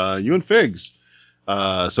 You and Figs.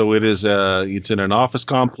 So it is. It's in an office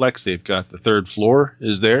complex. They've got the third floor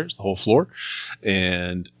is theirs, the whole floor,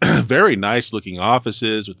 and very nice looking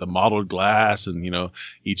offices with the mottled glass, and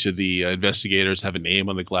each of the investigators have a name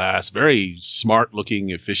on the glass. Very smart looking,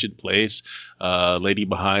 efficient place. Lady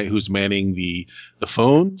behind who's manning the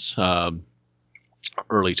phones.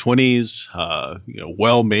 Early 20s,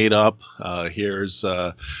 well made up. Hair's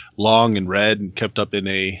long and red and kept up in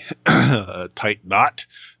a tight knot.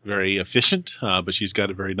 Very efficient, but she's got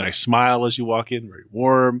a very nice smile as you walk in, very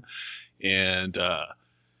warm. And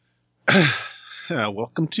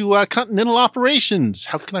welcome to Continental Operations.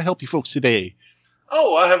 How can I help you folks today?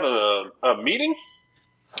 Oh, I have a meeting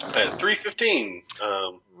at 3:15.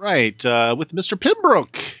 Right, with Mr.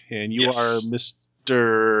 Pembroke. And you Yes. are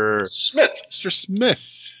Mr. Smith. Mr.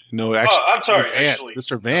 Smith. No, actually, I'm sorry, Vance. actually.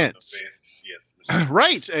 Mr. Vance. Vance. Yes. Mr.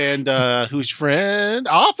 Right, and who's your friend?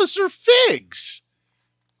 Officer Figs.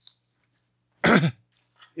 Am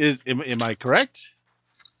I correct?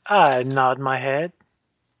 I nod my head.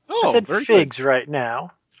 Oh, I said very figs good. right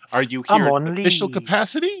now. Are you I'm here on in official leave.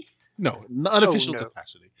 capacity? No, unofficial no.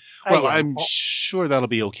 capacity. I Well, am I'm sure that'll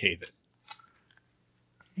be okay then.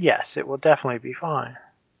 Yes, it will definitely be fine.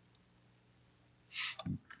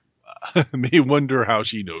 May wonder how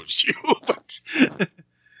she knows you, but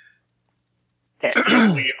He's the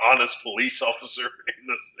only honest police officer in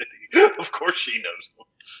the city. Of course she knows him.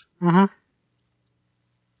 Mm-hmm.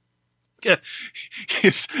 yeah,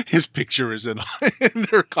 his picture is in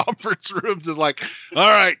their conference rooms. Is like, all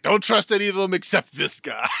right, don't trust any of them except this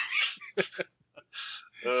guy. He's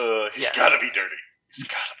got to be dirty. He's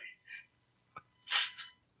got to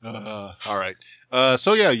be. All right.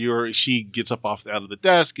 So yeah, she gets up out of the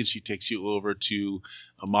desk and she takes you over to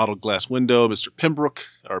a mottled glass window. Mr. Pembroke,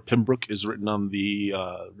 or Pembroke, is written on the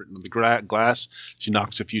glass. She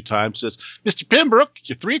knocks a few times. Says, "Mr. Pembroke,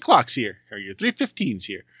 your 3 o'clock's here, or your 3:15's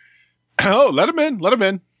here." Oh, let him in. Let him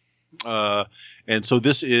in. And so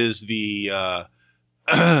this is the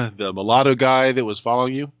the mulatto guy that was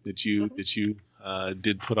following you that you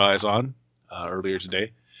did put eyes on earlier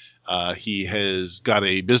today. He has got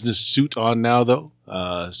a business suit on now, though.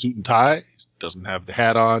 Suit and tie. Doesn't have the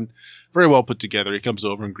hat on. Very well put together. He comes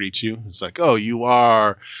over and greets you. It's like, oh, you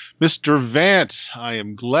are Mr. Vance. I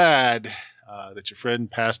am glad that your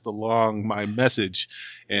friend passed along my message.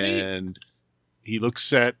 And he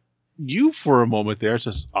looks at you for a moment there. It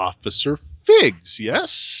says, Officer Figs,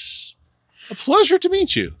 yes? A pleasure to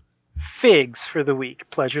meet you. Figs for the week.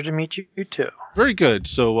 Pleasure to meet you too. Very good.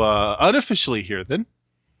 So, unofficially here, then.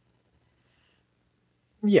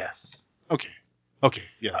 Yes. Okay.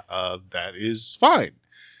 Yeah, that is fine.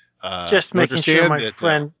 Just making sure my that,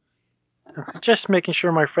 friend. Just making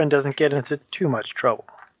sure my friend doesn't get into too much trouble.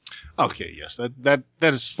 Okay, yes, that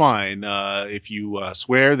is fine. If you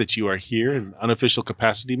swear that you are here in unofficial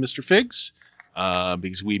capacity, Mr. Figs,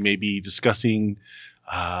 because we may be discussing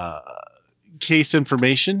case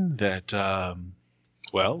information that,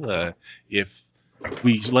 if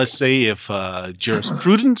let's say if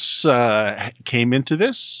jurisprudence came into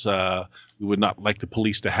this, we would not like the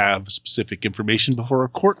police to have specific information before a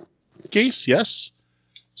court case, yes?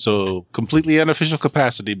 So, completely unofficial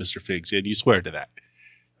capacity, Mr. Figs, and you swear to that.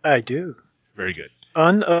 I do. Very good.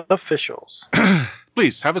 Unofficials.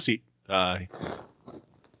 Please, have a seat.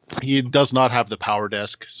 He does not have the power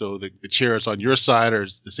desk, so the chairs on your side are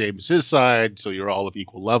the same as his side, so you're all of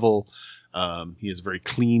equal level. He has a very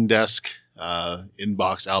clean desk.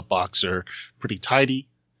 Inbox, outbox are pretty tidy.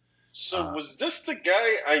 So was this the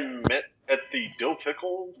guy I met at the Dill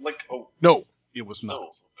Pickle? No, it was not. Oh,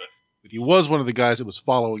 okay. But he was one of the guys that was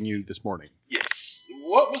following you this morning. Yes.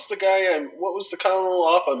 What was the Continental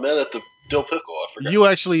Op I met at the Dill Pickle? I forgot. You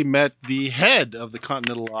actually met the head of the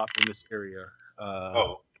Continental Op in this area.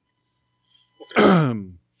 Okay.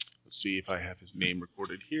 Let's see if I have his name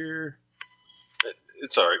recorded here.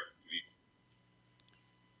 It's all right.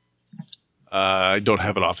 I don't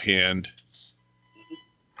have it offhand.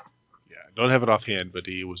 Yeah, I don't have it offhand, but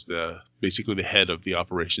he was basically the head of the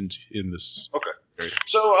operations in this area.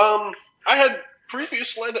 So, I had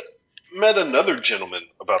previously met another gentleman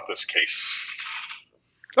about this case.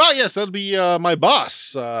 Oh, yes, that'll be my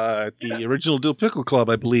boss at the original Dill Pickle Club,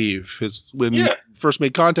 I believe. Is when he first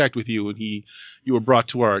made contact with you, and you were brought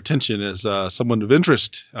to our attention as someone of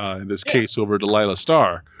interest in this case over Delilah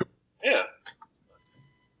Starr. Yeah.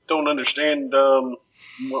 Don't understand.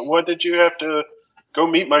 What did you have to go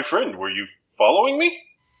meet my friend? Were you following me?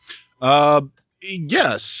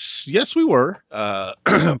 Yes, we were.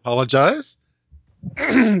 Apologize.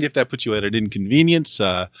 if that puts you at an inconvenience,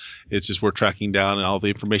 it's just we're tracking down all the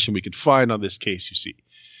information we could find on this case, you see.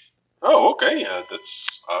 Oh, okay.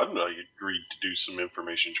 That's odd. I agreed to do some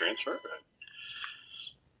information transfer.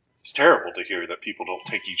 It's terrible to hear that people don't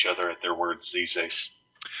take each other at their words these days.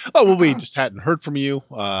 Oh, well, we just hadn't heard from you,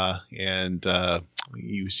 and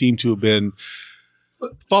you seem to have been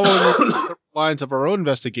following the lines of our own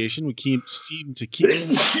investigation. We seem to keep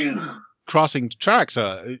crossing tracks.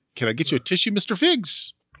 Can I get you a tissue, Mr.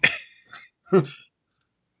 Figs?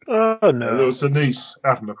 Oh, A no. little Denise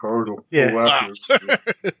out in the corridor. Yeah. Oh,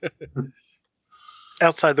 after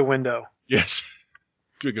Outside the window. Yes.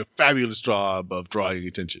 Doing a fabulous job of drawing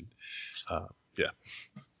attention.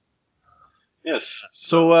 Yes.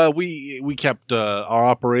 So we kept our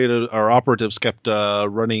operatives kept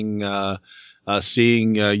running,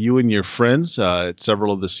 seeing you and your friends at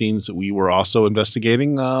several of the scenes that we were also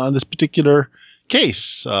investigating on this particular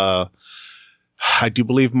case. I do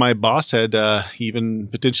believe my boss had even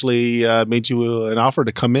potentially made you an offer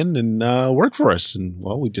to come in and work for us. And,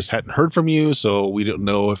 well, we just hadn't heard from you, so we don't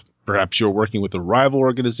know if perhaps you're working with a rival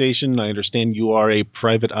organization. I understand you are a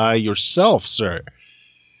private eye yourself, sir.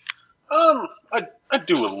 I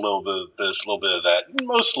do a little bit of this, a little bit of that.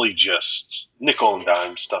 Mostly just nickel and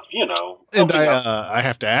dime stuff, you know. And I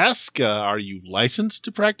have to ask, are you licensed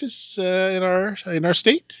to practice in our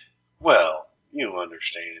state? Well, you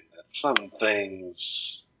understand that some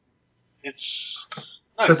things, it's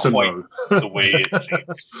not That's a quite no. the way it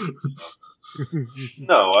seems.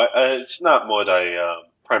 No, it's not what I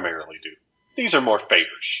primarily do. These are more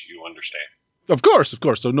favors, you understand. Of course.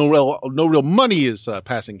 So no real money is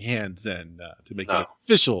passing hands then to make it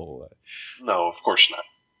official. No, of course not.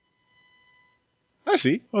 I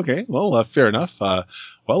see. Okay. Well, fair enough.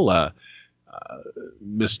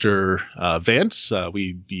 Mr. Vance,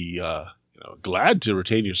 we'd be glad to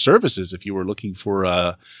retain your services if you were looking for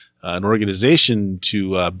an organization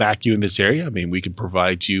to back you in this area. I mean, we can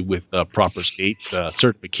provide you with proper state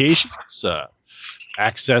certifications,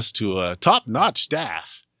 access to a top-notch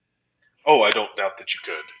staff. Oh, I don't doubt that you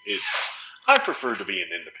could. I prefer to be an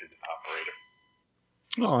independent operator.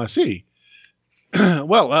 Oh, I see.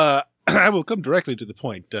 Well, I will come directly to the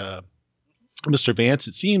point. Mr. Vance,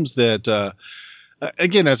 it seems that,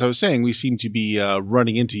 again, as I was saying, we seem to be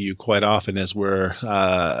running into you quite often as we're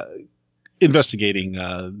investigating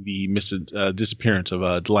the disappearance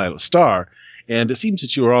of Delilah Starr. And it seems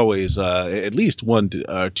that you are always at least 1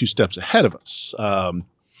 to 2 steps ahead of us.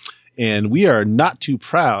 And we are not too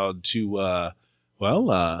proud to,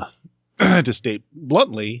 to state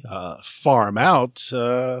bluntly, farm out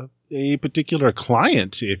a particular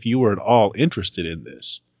client if you were at all interested in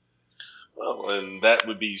this. Well, and that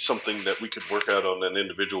would be something that we could work out on an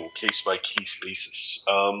individual case-by-case basis.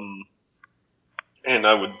 And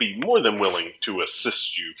I would be more than willing to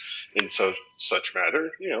assist you in such matter,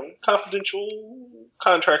 confidential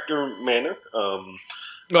contractor manner.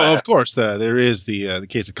 Of course, there is the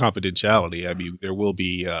case of confidentiality. I mean, there will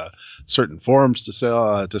be certain forms to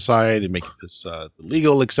sign and make this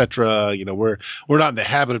legal, etc. We're not in the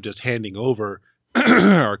habit of just handing over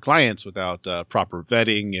our clients without proper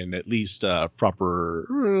vetting and at least proper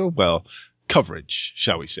coverage,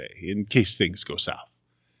 shall we say, in case things go south.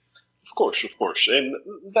 Of course, and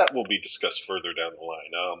that will be discussed further down the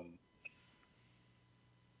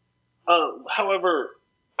line. However,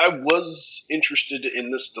 I was interested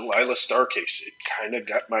in this Delilah Starr case. It kind of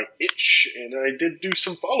got my itch, and I did do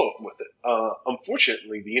some follow-up with it.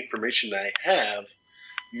 Unfortunately, the information that I have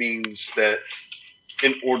means that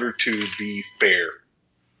in order to be fair,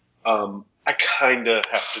 I kind of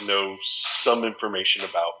have to know some information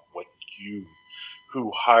about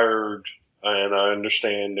who hired, and I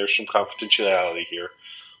understand there's some confidentiality here,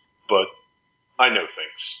 but I know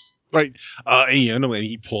things. Right. And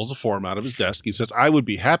he pulls a form out of his desk. He says, I would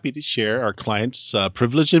be happy to share our client's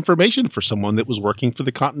privileged information for someone that was working for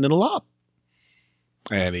the Continental Op.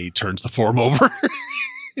 And he turns the form over.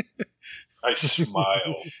 I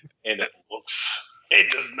smile, and it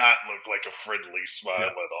does not look like a friendly smile at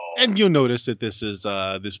all. And you'll notice that this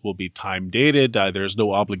will be time dated. There's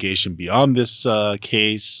no obligation beyond this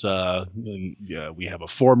case. We have a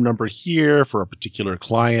form number here for a particular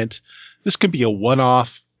client. This could be a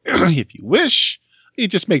one-off if you wish. It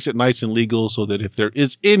just makes it nice and legal so that if there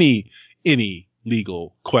is any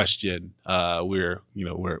legal question,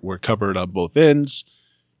 we're covered on both ends.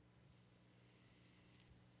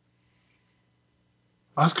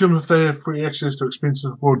 Ask them if they have free access to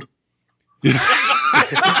expensive wood.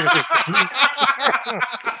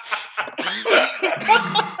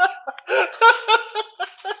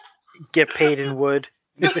 Get paid in wood.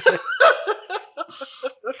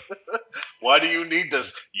 Why do you need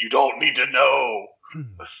this? You don't need to know.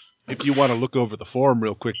 If you want to look over the form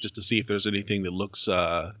real quick just to see if there's anything that looks,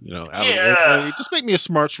 out of the Yeah. ordinary, just make me a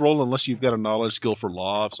smarts roll unless you've got a knowledge skill for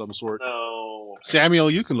law of some sort. No. Samuel,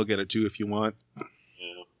 you can look at it too if you want.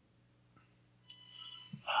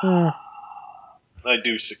 Yeah. I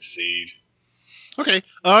do succeed. Okay.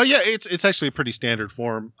 It's actually a pretty standard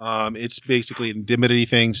form. It's basically an indemnity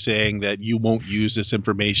thing saying that you won't use this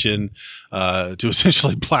information to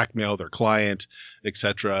essentially blackmail their client,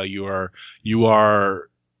 etc. You are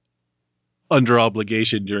under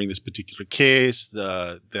obligation during this particular case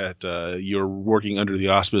that you're working under the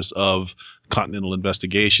auspice of Continental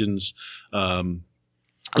Investigations.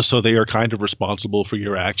 So they are kind of responsible for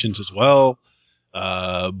your actions as well.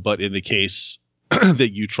 But in the case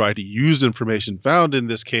that you try to use information found in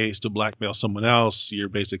this case to blackmail someone else, you're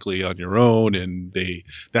basically on your own, and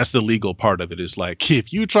that's the legal part of it, is like,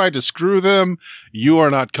 if you try to screw them, you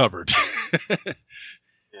are not covered. Yeah.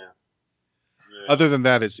 Other than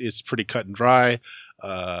that, it's pretty cut and dry.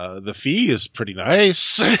 The fee is pretty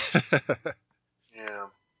nice. Yeah.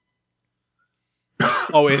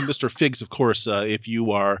 Oh, and Mr. Figs, of course, if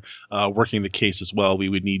you are working the case as well, we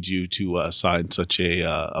would need you to sign such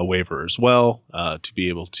a waiver as well to be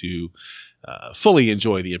able to fully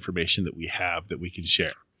enjoy the information that we have that we can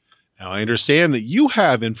share. Now, I understand that you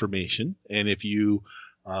have information, and if you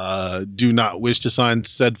do not wish to sign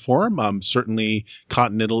said form, certainly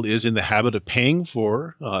Continental is in the habit of paying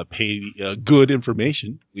for good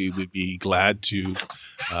information. We would be glad to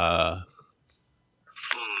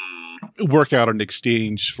work out an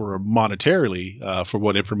exchange for monetarily for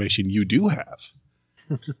what information you do have.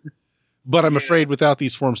 But I'm afraid without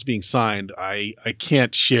these forms being signed, I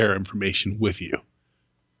can't share information with you.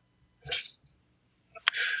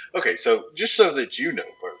 Okay, so just so that you know,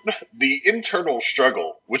 Bert, the internal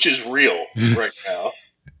struggle, which is real right now,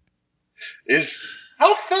 is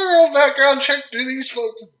how thorough a background check do these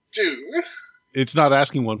folks do? It's not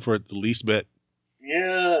asking one for it the least bit.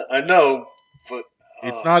 Yeah, I know, but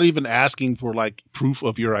it's not even asking for like proof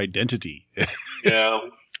of your identity. Yeah,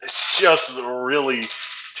 it's just really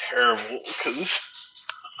terrible because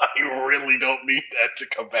I really don't need that to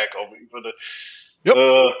come back on me. But Yep.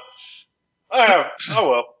 I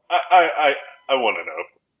want to know.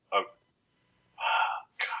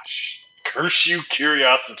 Gosh, curse you,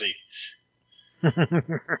 curiosity!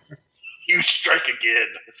 You strike again.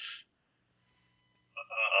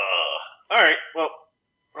 All right. Well,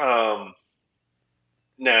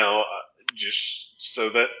 now just so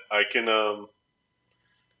that I can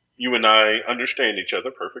you and I understand each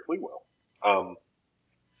other perfectly well.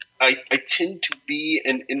 I tend to be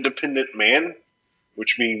an independent man,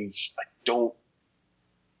 which means I don't.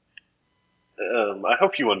 I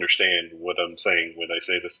hope you understand what I'm saying when I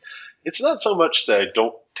say this. It's not so much that I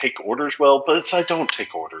don't take orders well, but it's I don't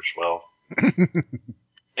take orders well,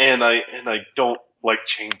 and I don't like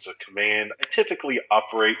chains of command. I typically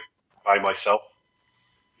operate by myself.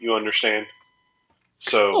 You understand?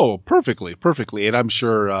 So, perfectly. And I'm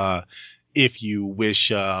sure if you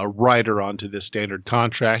wish a rider onto this standard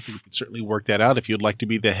contract, we can certainly work that out. If you'd like to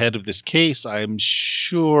be the head of this case, I'm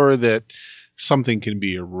sure that something can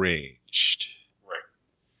be arranged.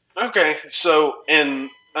 Right. Okay. So, and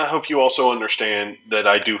I hope you also understand that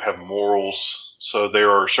I do have morals. So there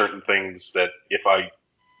are certain things that if I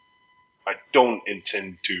don't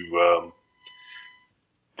intend to,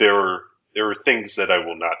 there are things that I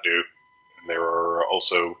will not do. And there are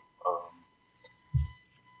also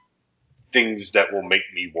things that will make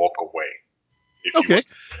me walk away. Okay.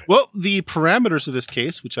 Well, the parameters of this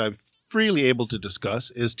case, which I'm freely able to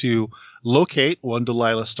discuss, is to locate one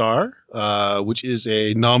Delilah Starr, which is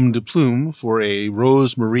a nom de plume for a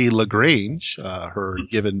Rose Marie Lagrange, her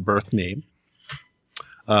given birth name.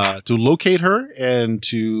 To locate her and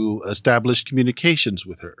to establish communications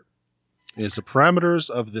with her is the parameters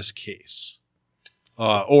of this case.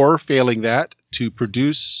 Or failing that, to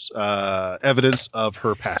produce evidence of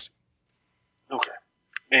her passing. Okay.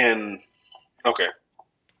 And okay.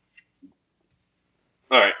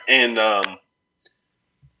 All right. And all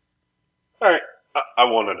right. I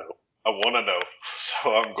want to know. I want to know.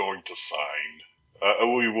 So I'm going to sign.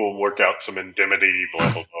 We will work out some indemnity.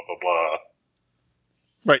 Blah blah blah blah blah.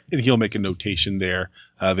 Right, and he'll make a notation there.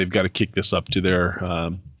 They've got to kick this up to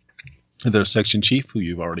their section chief, who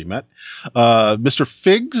you've already met. Mr.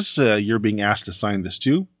 Figs, you're being asked to sign this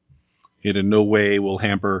too. It in no way will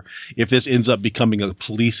hamper. If this ends up becoming a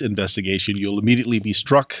police investigation, you'll immediately be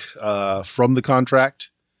struck from the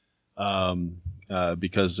contract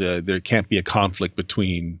because there can't be a conflict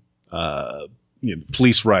between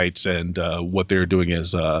police rights and what they're doing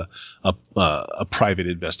as a private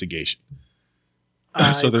investigation.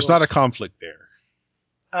 So there's not a conflict there.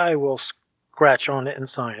 I will scratch on it and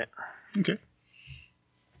sign it. Okay.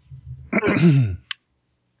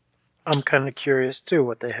 I'm kind of curious too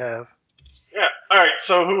what they have. Yeah. All right.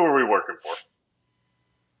 So who are we working for?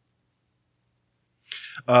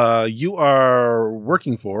 You are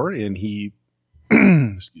working for, and he,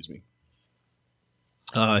 excuse me.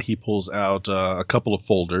 He pulls out a couple of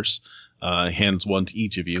folders, hands one to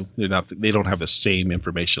each of you. They don't have the same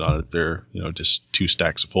information on it. They're just 2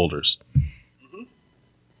 stacks of folders. Mm-hmm.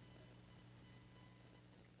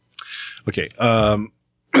 Okay.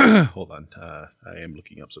 Hold on. I am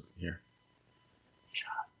looking up something here.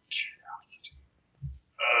 Curiosity.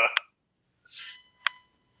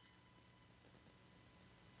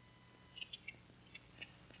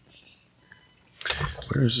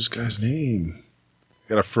 Where is this guy's name?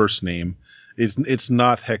 Got a first name. It's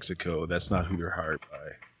not Hexaco. That's not who they're hired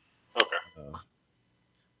by. Okay.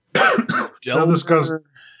 Now this Delmer.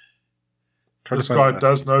 guy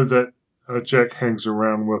does know that Jack hangs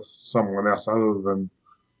around with someone else other than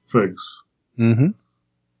Figs. Mm-hmm.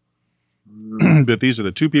 But these are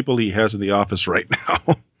the 2 people he has in the office right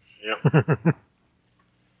now. Yep.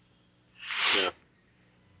 Yeah.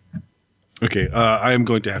 Okay, I am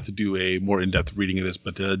going to have to do a more in-depth reading of this,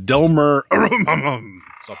 but Delmer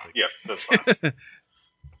something. Yes, that's fine.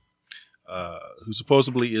 Who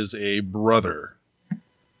supposedly is a brother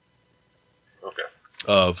Okay.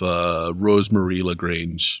 of Rosemary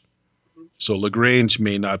Lagrange. So Lagrange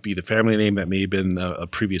may not be the family name. That may have been a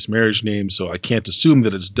previous marriage name. So I can't assume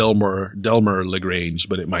that it's Delmer Lagrange,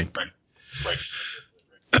 but it might be. Right.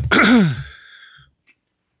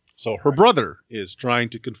 So her brother is trying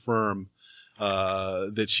to confirm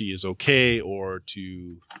that she is okay, or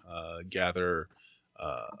to gather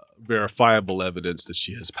verifiable evidence that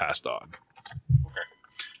she has passed on.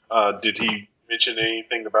 Okay. Did he mention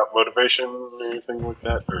anything about motivation or anything like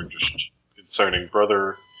that? Or just concerning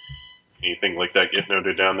brother? Anything like that get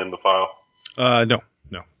noted down in the file? No.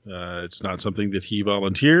 It's not something that he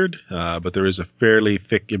volunteered, but there is a fairly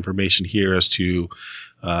thick information here as to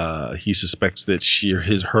he suspects that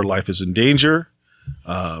her life is in danger.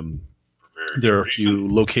 There are a few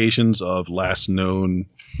locations of last known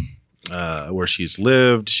where she's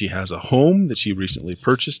lived. She has a home that she recently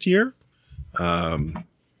purchased here,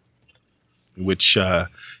 which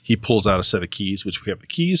he pulls out a set of keys, which we have the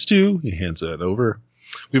keys to. He hands that over.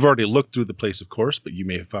 We've already looked through the place, of course, but you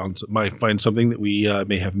might find something that we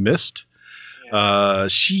may have missed. Yeah.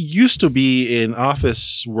 She used to be an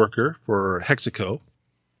office worker for Hexaco.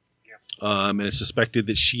 And it's suspected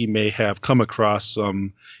that she may have come across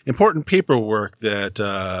some important paperwork that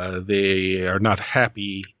they are not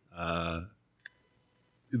happy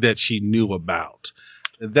that she knew about.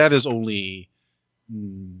 That is only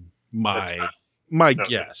my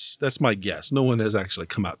guess. That's my guess. No one has actually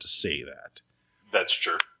come out to say that. That's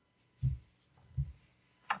true.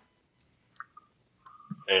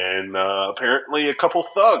 And apparently a couple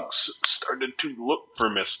thugs started to look for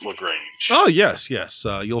Miss Lagrange. Oh, yes.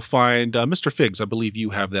 You'll find Mr. Figs. I believe you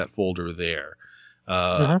have that folder there.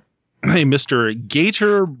 Mr.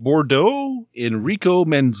 Gator Bordeaux, Enrico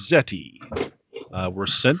Manzetti were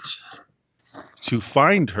sent to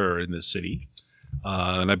find her in the city.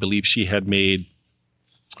 And I believe she had made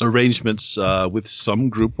arrangements with some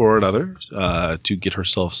group or another to get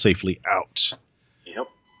herself safely out. Yep.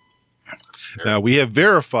 Now, we have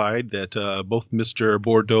verified that both Mr.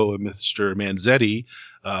 Bordeaux and Mr. Manzetti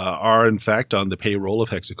are, in fact, on the payroll of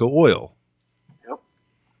Hexaco Oil. Yep.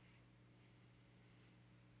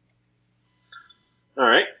 All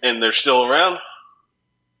right. And they're still around?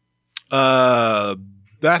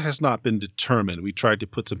 That has not been determined. We tried to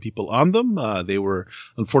put some people on them. They were,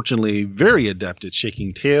 unfortunately, very adept at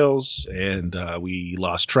shaking tails, and we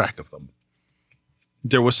lost track of them.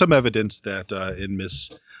 There was some evidence that in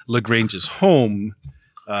Miss Lagrange's home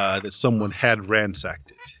that someone had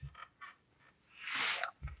ransacked it.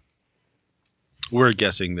 We're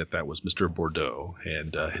guessing that was Mr. Bordeaux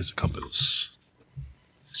and his accomplice.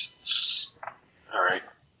 All right.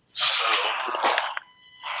 So...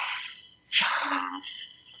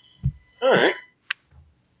 all right.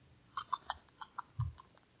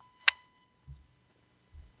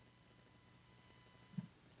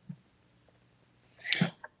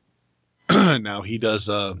 Now he does.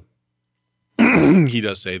 He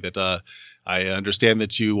does say that I understand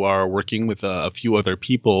that you are working with a few other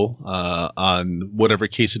people on whatever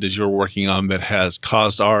case it is you're working on that has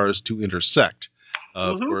caused ours to intersect.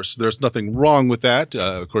 Of course, there's nothing wrong with that.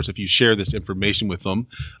 Of course, if you share this information with them,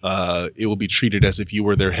 it will be treated as if you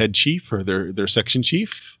were their head chief or their section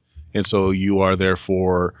chief. And so you are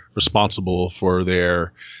therefore responsible for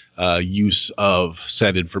their use of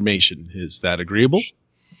said information. Is that agreeable?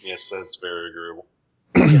 Yes, that's very agreeable.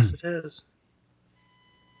 Yes, it is.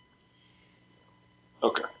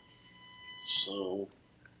 Okay. So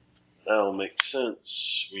that'll make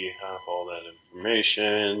sense. We have all that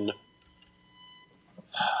information.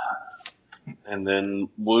 And then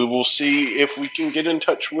we will see if we can get in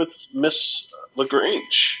touch with Miss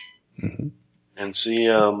LaGrange Mm-hmm. and see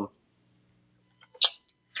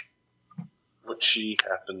what she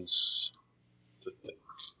happens to think.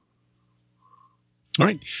 All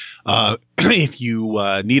right. If you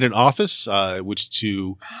need an office, which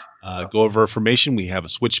to go over information, we have a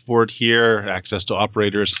switchboard here, access to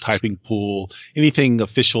operators, typing pool, anything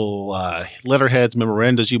official, letterheads,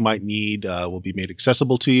 memorandas you might need will be made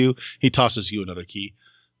accessible to you. He tosses you another key.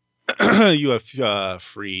 You have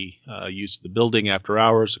free use of the building after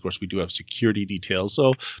hours. Of course, we do have security details,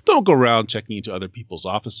 so don't go around checking into other people's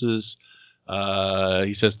offices.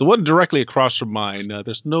 He says, the one directly across from mine,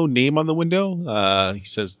 there's no name on the window. He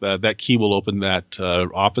says that key will open that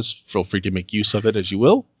office. Feel free to make use of it as you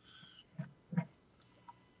will.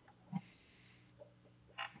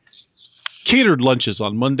 Catered lunches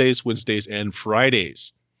on Mondays, Wednesdays, and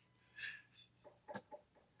Fridays.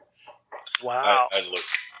 Wow. I look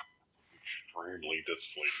extremely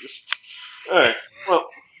displeased. Alright, well.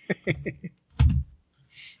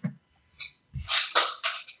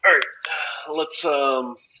 Alright, let's,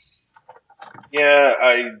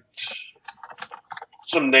 yeah,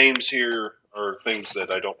 some names here are things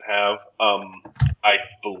that I don't have. I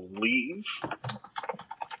believe,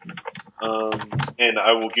 and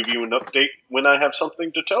I will give you an update when I have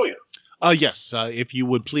something to tell you. Yes, if you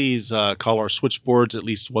would please call our switchboards at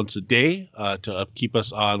least once a day to keep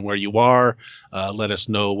us on where you are. Let us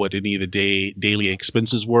know what any of the daily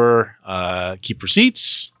expenses were. Keep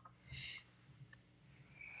receipts.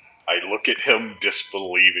 I look at him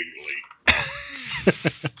disbelievingly.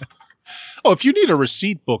 Oh, if you need a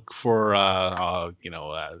receipt book for,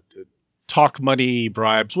 talk money,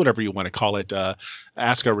 bribes, whatever you want to call it,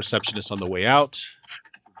 ask our receptionist on the way out.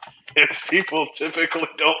 And people typically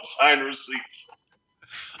don't sign receipts.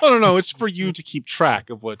 Oh, no, it's for you to keep track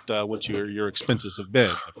of what your expenses have been.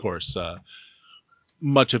 Of course,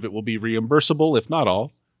 much of it will be reimbursable, if not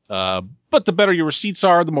all. But the better your receipts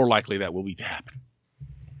are, the more likely that will be to happen.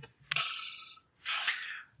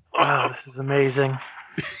 Wow, this is amazing.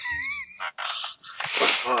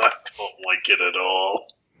 I don't like it at all.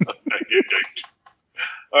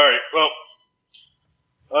 All right, well,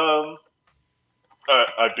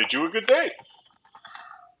 I bid you a good day.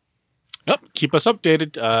 Yep, keep us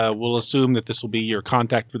updated. We'll assume that this will be your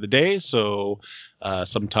contact for the day, so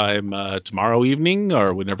sometime tomorrow evening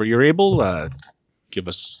or whenever you're able, give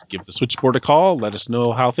the switchboard a call. Let us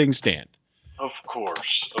know how things stand. Of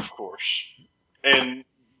course. And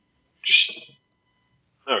just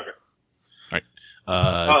okay.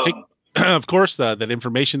 Take, of course, that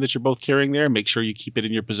information that you're both carrying there. Make sure you keep it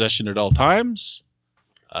in your possession at all times.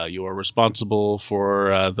 You are responsible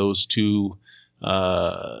for those two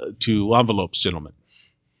envelopes, gentlemen.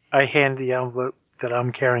 I hand the envelope that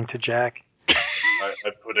I'm carrying to Jack.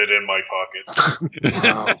 I put it in my pocket.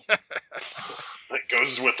 Wow. It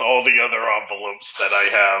goes with all the other envelopes that I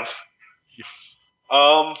have. Yes.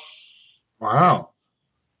 Wow.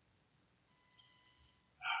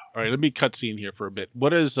 All right, let me cutscene here for a bit.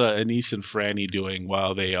 What is Anise and Franny doing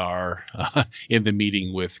while they are in the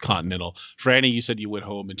meeting with Continental? Franny, you said you went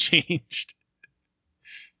home and changed.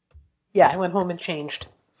 Yeah, I went home and changed.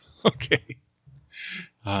 Okay.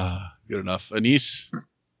 Good enough. Anise?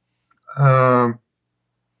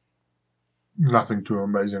 Nothing too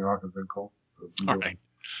amazing I can think of. All right.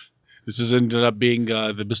 This has ended up being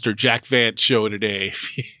the Mr. Jack Vance show today.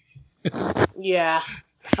 Yeah.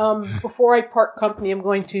 Before I part company, I'm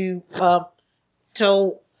going to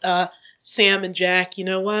tell Sam and Jack, you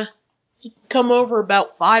can come over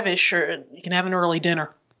about 5-ish, or you can have an early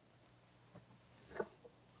dinner.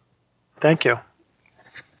 Thank you.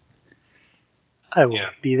 I will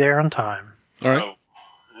be there on time. All right.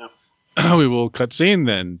 We will cut scene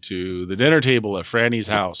then to the dinner table at Franny's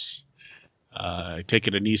house. I take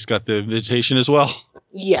it Anise got the invitation as well?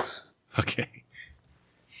 Yes. Okay.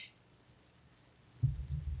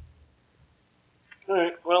 All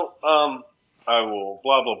right. Well, I will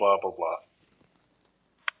blah blah blah blah blah.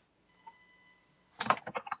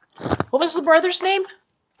 What was the brother's name?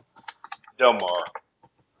 Delmar.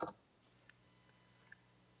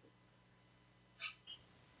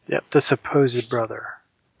 Yep, the supposed brother.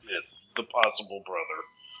 Yes, the possible brother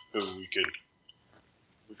who we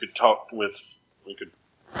could talk with. We could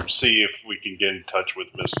see if we can get in touch with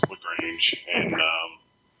Miss LaGrange and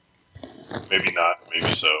Maybe not,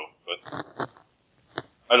 maybe so, but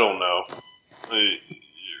I don't know.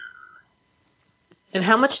 And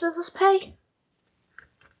how much does this pay?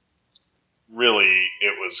 Really,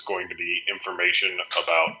 it was going to be information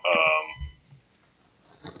about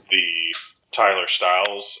the Tyler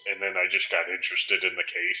Styles, and then I just got interested in the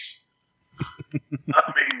case.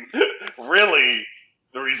 I mean, really,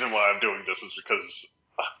 the reason why I'm doing this is because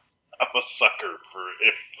I'm a sucker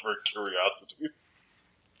for curiosities.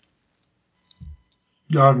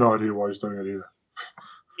 Yeah, I have no idea why he's doing it either.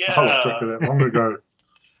 I lost track of that long ago.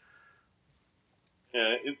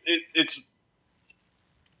 Yeah, it's.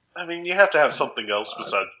 I mean, you have to have something else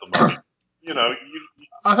besides the money. You know,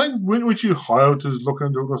 I think, weren't you hired to look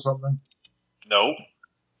into it or something? no.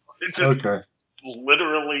 Okay.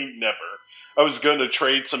 Literally never. I was going to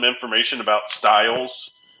trade some information about Styles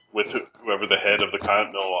with whoever the head of the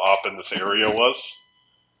Continental Op in this area was,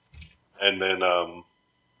 and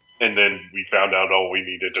then we found out all we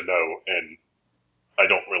needed to know, and I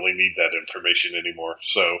don't really need that information anymore.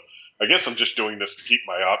 So I guess I'm just doing this to keep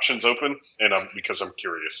my options open, and because I'm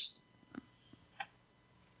curious,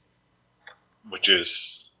 which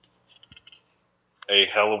is a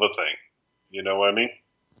hell of a thing. You know what I mean?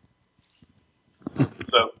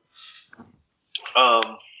 So,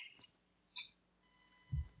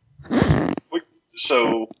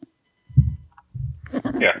 so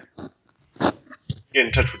yeah. Get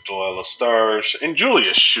in touch with Delilah Stars, and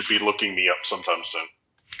Julius should be looking me up sometime soon.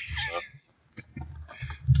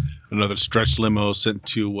 Another stretch limo sent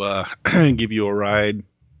to give you a ride.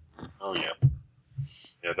 Oh yeah,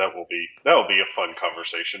 yeah. That will be a fun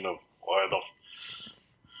conversation of why the.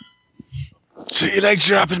 So you like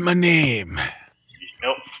dropping my name?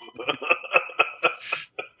 Yep.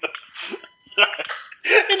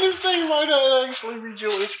 And his name might not actually be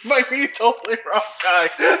Julius. It might be a totally wrong guy.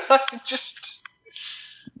 I just,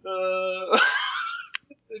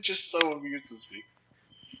 it just so amuses me.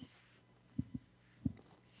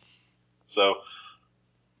 So,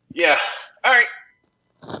 yeah. All right.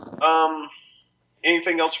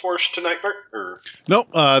 Anything else for us tonight, Bert? Or Nope,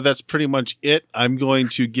 that's pretty much it. I'm going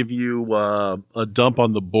to give you a dump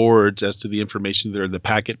on the boards as to the information that are in the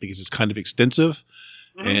packet because it's kind of extensive.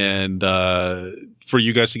 Mhm. And for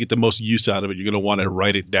you guys to get the most use out of it, you're going to want to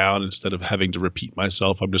write it down instead of having to repeat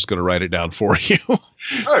myself. I'm just going to write it down for you.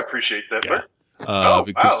 I appreciate that, Yeah. Bert.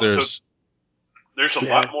 Because wow. there's... So there's a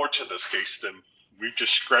Yeah. lot more to this case than we've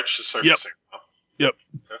just scratched the surface. Yep.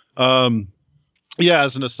 Yeah,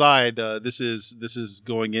 as an aside, this is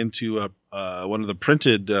going into one of the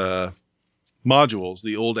printed modules.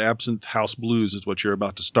 The old Absinthe House Blues is what you're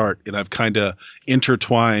about to start, and I've kind of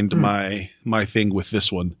intertwined my thing with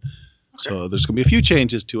this one. Okay. So there's going to be a few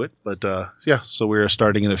changes to it, but yeah. So we're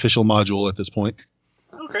starting an official module at this point.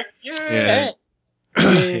 Okay. Yay.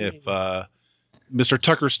 And Yay. if Mr.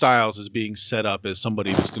 Tucker Styles is being set up as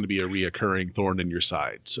somebody that's going to be a reoccurring thorn in your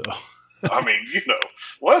side, so I mean,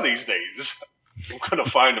 one of these days I'm going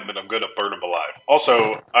to find him and I'm going to burn him alive.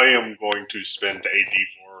 Also, I am going to spend a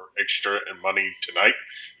D4 extra in money tonight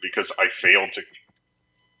because I failed to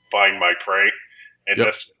find my prey, and Yep.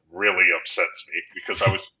 this really upsets me because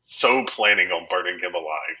I was so planning on burning him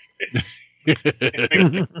alive. It's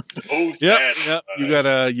so Yep, sad.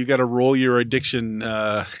 you gotta roll your addiction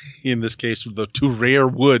in this case with the two rare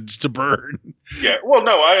woods to burn. Yeah, well,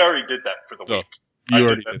 no, I already did that for the Oh, week. You I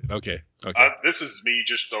already did did. Okay. Okay. This is me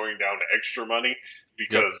just throwing down extra money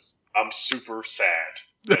because I'm super sad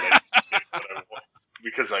that I didn't get what I want.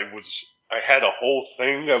 Because I had a whole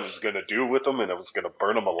thing I was going to do with them, and I was going to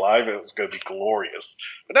burn them alive, and it was going to be glorious.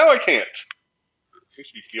 But now I can't. It makes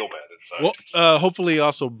me feel bad inside. Well, hopefully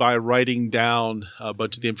also by writing down a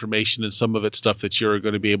bunch of the information and some of it stuff that you're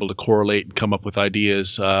going to be able to correlate and come up with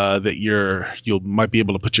ideas that you might be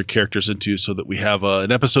able to put your characters into, so that we have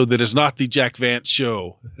an episode that is not the Jack Vance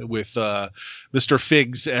show with Mr.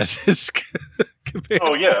 Figs as his companion.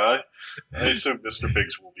 Oh yeah, I assume Mr.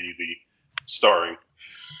 Biggs will be the starring.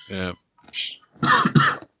 Yeah.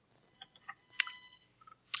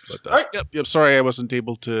 But All right. yep. Sorry, I wasn't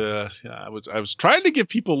able to. I was trying to give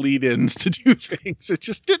people lead-ins to do things. It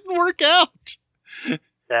just didn't work out.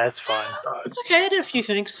 Yeah, it's fine. It's okay. I did a few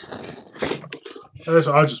things.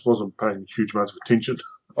 I just wasn't paying huge amounts of attention,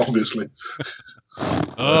 obviously.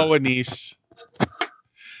 Oh, Anise.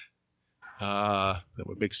 That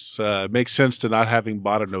would makes sense to not having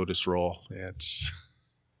bought a notice roll. That's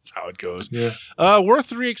how it goes. Yeah. Worth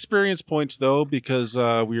 3 experience points though, because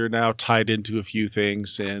we are now tied into a few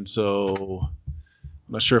things, and so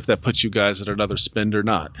I'm not sure if that puts you guys at another spend or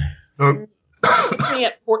not. No. Puts me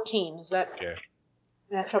at 14. Does that Okay.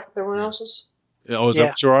 match up with everyone else's? Oh, is Yeah. that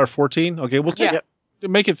what you are? 14? Okay, we'll take Yeah.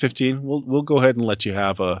 Make it 15. We'll go ahead and let you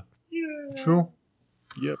have a. Sure.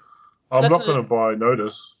 Yep. I'm That's not going to buy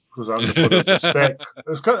notice because I'm going to put up a stat.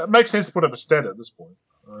 It makes sense to put up a stat at this point.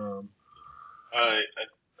 Did I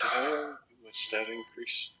do a stat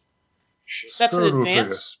increase? Shit. That's an Spirit or advance?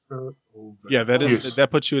 vigor? Spirit or vigor? Yeah, that is Yes.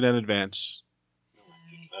 that puts you in an advance.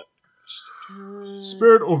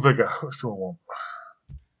 Spirit or vigor? Sure one.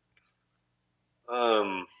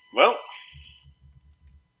 Well,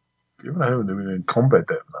 You haven't been in combat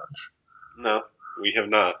that much. no, we have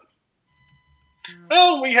not.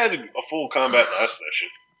 Well, we had a full combat last session,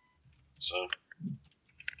 so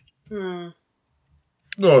Hmm.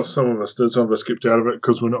 No, some of us did. Some of us skipped out of it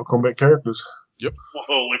because we're not combat characters. well,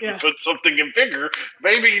 if Yeah. you put something in vigor,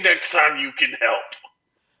 maybe next time you can help.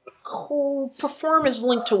 Cool. Perform is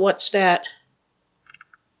linked to what stat?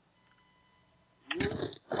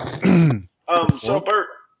 So Bert,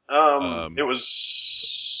 Um, it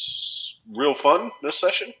was real fun this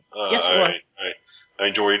session. Yes, it was. I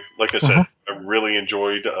enjoyed, like I said, I really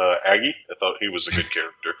enjoyed Aggie. I thought he was a good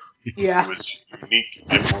character. Yeah. He was unique,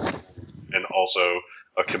 memorable, and also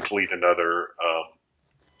a complete another.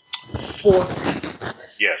 Four.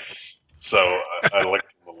 Yes, so I liked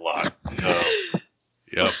him a lot.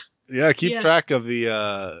 Yep. Yeah, keep Yeah. track of the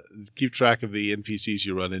NPCs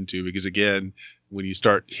you run into, because again, when you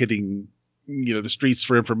start hitting the streets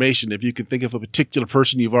for information, if you can think of a particular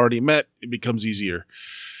person you've already met, it becomes easier.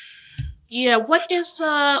 Yeah. What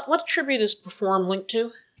attribute is perform linked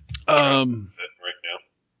to? Right now,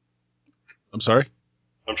 I'm sorry.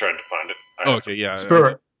 I'm trying to find it. Oh, okay, yeah.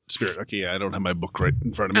 Spirit. Spirit. Okay, yeah, I don't have my book right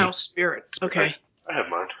in front of me. Oh, spirit. Okay. I have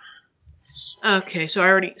mine. Okay. So I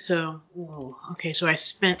already. Okay. So I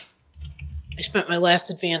spent my last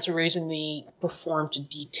advance raising the perform to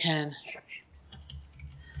D10.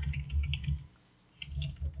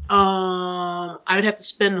 I would have to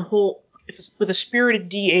spend the whole. If it's with a spirited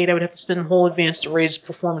D8, I would have to spend the whole advance to raise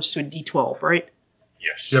performance to a D12, right?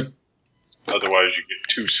 Yes. Yep. Otherwise, you get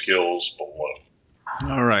 2 skills below.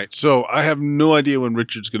 All right, so I have no idea when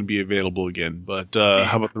Richard's going to be available again, but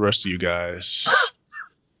how about the rest of you guys?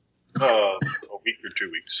 A week or 2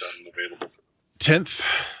 weeks, I'm available. 10th.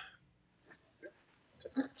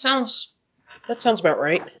 That sounds about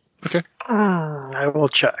right. I will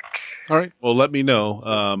check. All right. Well, let me know.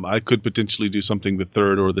 I could potentially do something the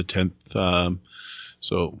 3rd or the 10th.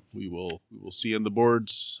 So we will see on the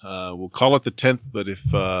boards. We'll call it the 10th, but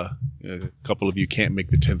if a couple of you can't make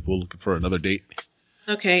the 10th, we'll look for another date.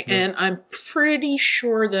 Okay, and I'm pretty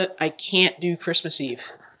sure that I can't do Christmas Eve.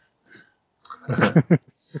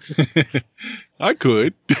 I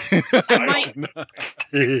could. I might.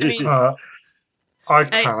 I mean, I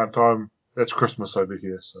can't. That's Christmas over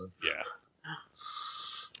here, so. Yeah.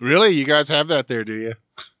 Really? You guys have that there, do you?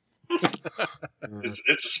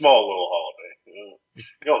 It's a small little holiday. You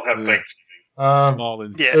don't have Thanksgiving. Small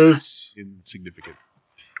and insignificant.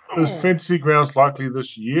 Is Fantasy Grounds likely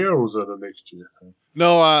this year, or is it the next year?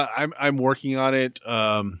 No, I'm working on it.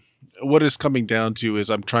 What it's coming down to is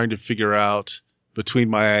I'm trying to figure out between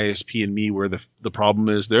my ISP and me where the problem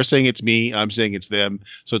is. They're saying it's me. I'm saying it's them.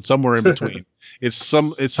 So it's somewhere in between. It's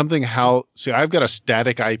something how. See, I've got a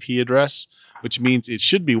static IP address, which means it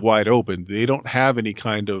should be wide open. They don't have any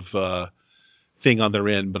kind of thing on their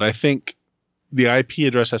end, but I think the IP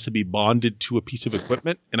address has to be bonded to a piece of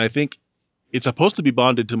equipment, and I think it's supposed to be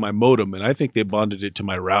bonded to my modem, and I think they bonded it to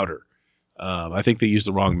my router. I think they used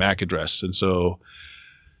the wrong MAC address, and so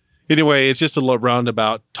anyway, it's just a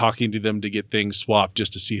roundabout talking to them to get things swapped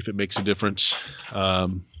just to see if it makes a difference.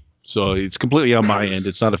 So it's completely on my end.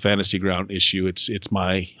 It's not a Fantasy Ground issue. It's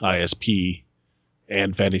my ISP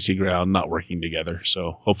and Fantasy Ground not working together.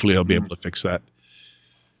 So hopefully I'll be able to fix that.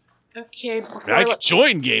 okay. I can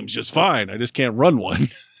join games just fine. I just can't run one.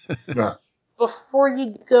 Yeah. Before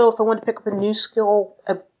you go, if I want to pick up a new skill,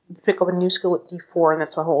 at D4, and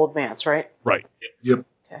that's my whole advance, right? Right. Yep.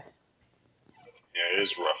 Okay. Yeah, it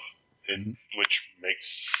is rough. Which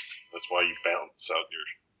makes... That's why you balance out your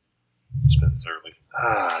spends early.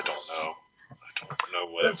 I don't know.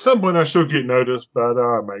 Whatever. At some point I should get noticed, but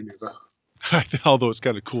I may never. Although it's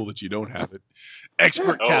kind of cool that you don't have it.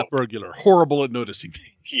 Expert Oh. cat burglar. Horrible at noticing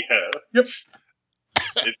things. Yeah. Yep.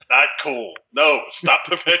 It's not cool. No, stop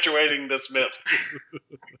perpetuating this myth. You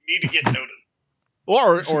need to get noticed.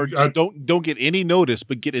 Or just don't get any notice,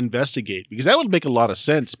 but get investigate, because that would make a lot of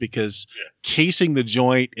sense. Because casing the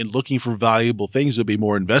joint and looking for valuable things would be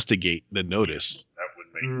more investigate than notice. That would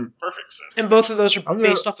make perfect sense. And both of those are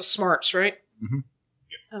based off of smarts, right? Mm-hmm.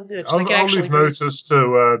 Oh, good. So I'll leave notice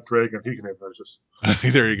to Dragon. He can have notice.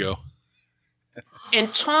 There you go. And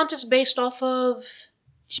taunt is based off of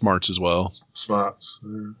Smarts as well. Smarts.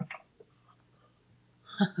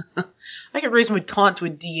 I could raise my taunt to a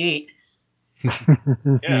D8.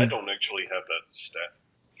 Yeah, I don't actually have that stat.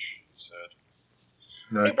 Which is sad.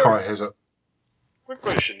 No, Hey, Kai Bert. has it. Quick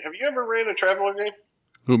question: have you ever ran a Traveler game?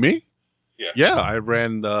 Who, me? Yeah. Yeah, I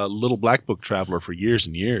ran the Little Black Book Traveler for years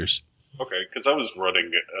and years. Okay, because I was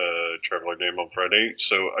running a Traveler game on Friday,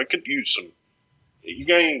 so I could use some. You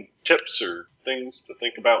got any tips or things to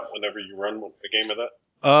think about whenever you run a game of that?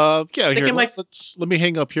 Yeah, here, Thinking my- let me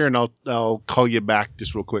hang up here and I'll call you back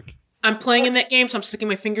just real quick. I'm playing in that game, so I'm sticking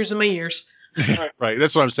my fingers in my ears. Right,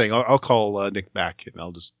 that's what I'm saying. I'll call Nick back and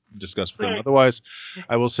I'll just discuss with him. All right. Otherwise,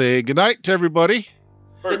 I will say good night to everybody.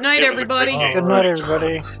 Bert, Good night, it was a great everybody. game. Good night,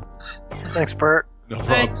 everybody. Thanks, Bert. No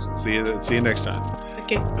problem. Thanks. See you next time.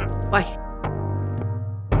 Okay, bye.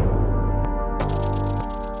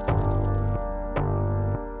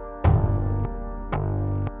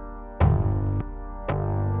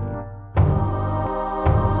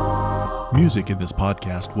 Music in this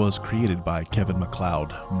podcast was created by Kevin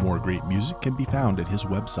MacLeod. More great music can be found at his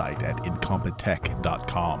website at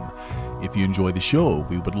incompetech.com. If you enjoy the show,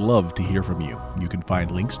 we would love to hear from you. You can find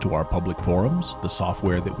links to our public forums, the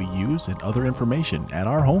software that we use, and other information at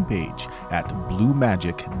our homepage at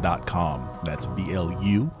bluemagic.com. That's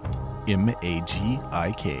BLUMAGIK.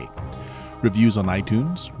 Reviews on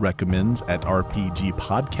iTunes, recommends at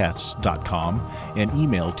rpgpodcasts.com, and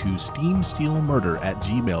email to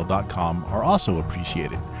steamsteelmurder@gmail.com are also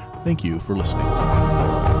appreciated. Thank you for listening.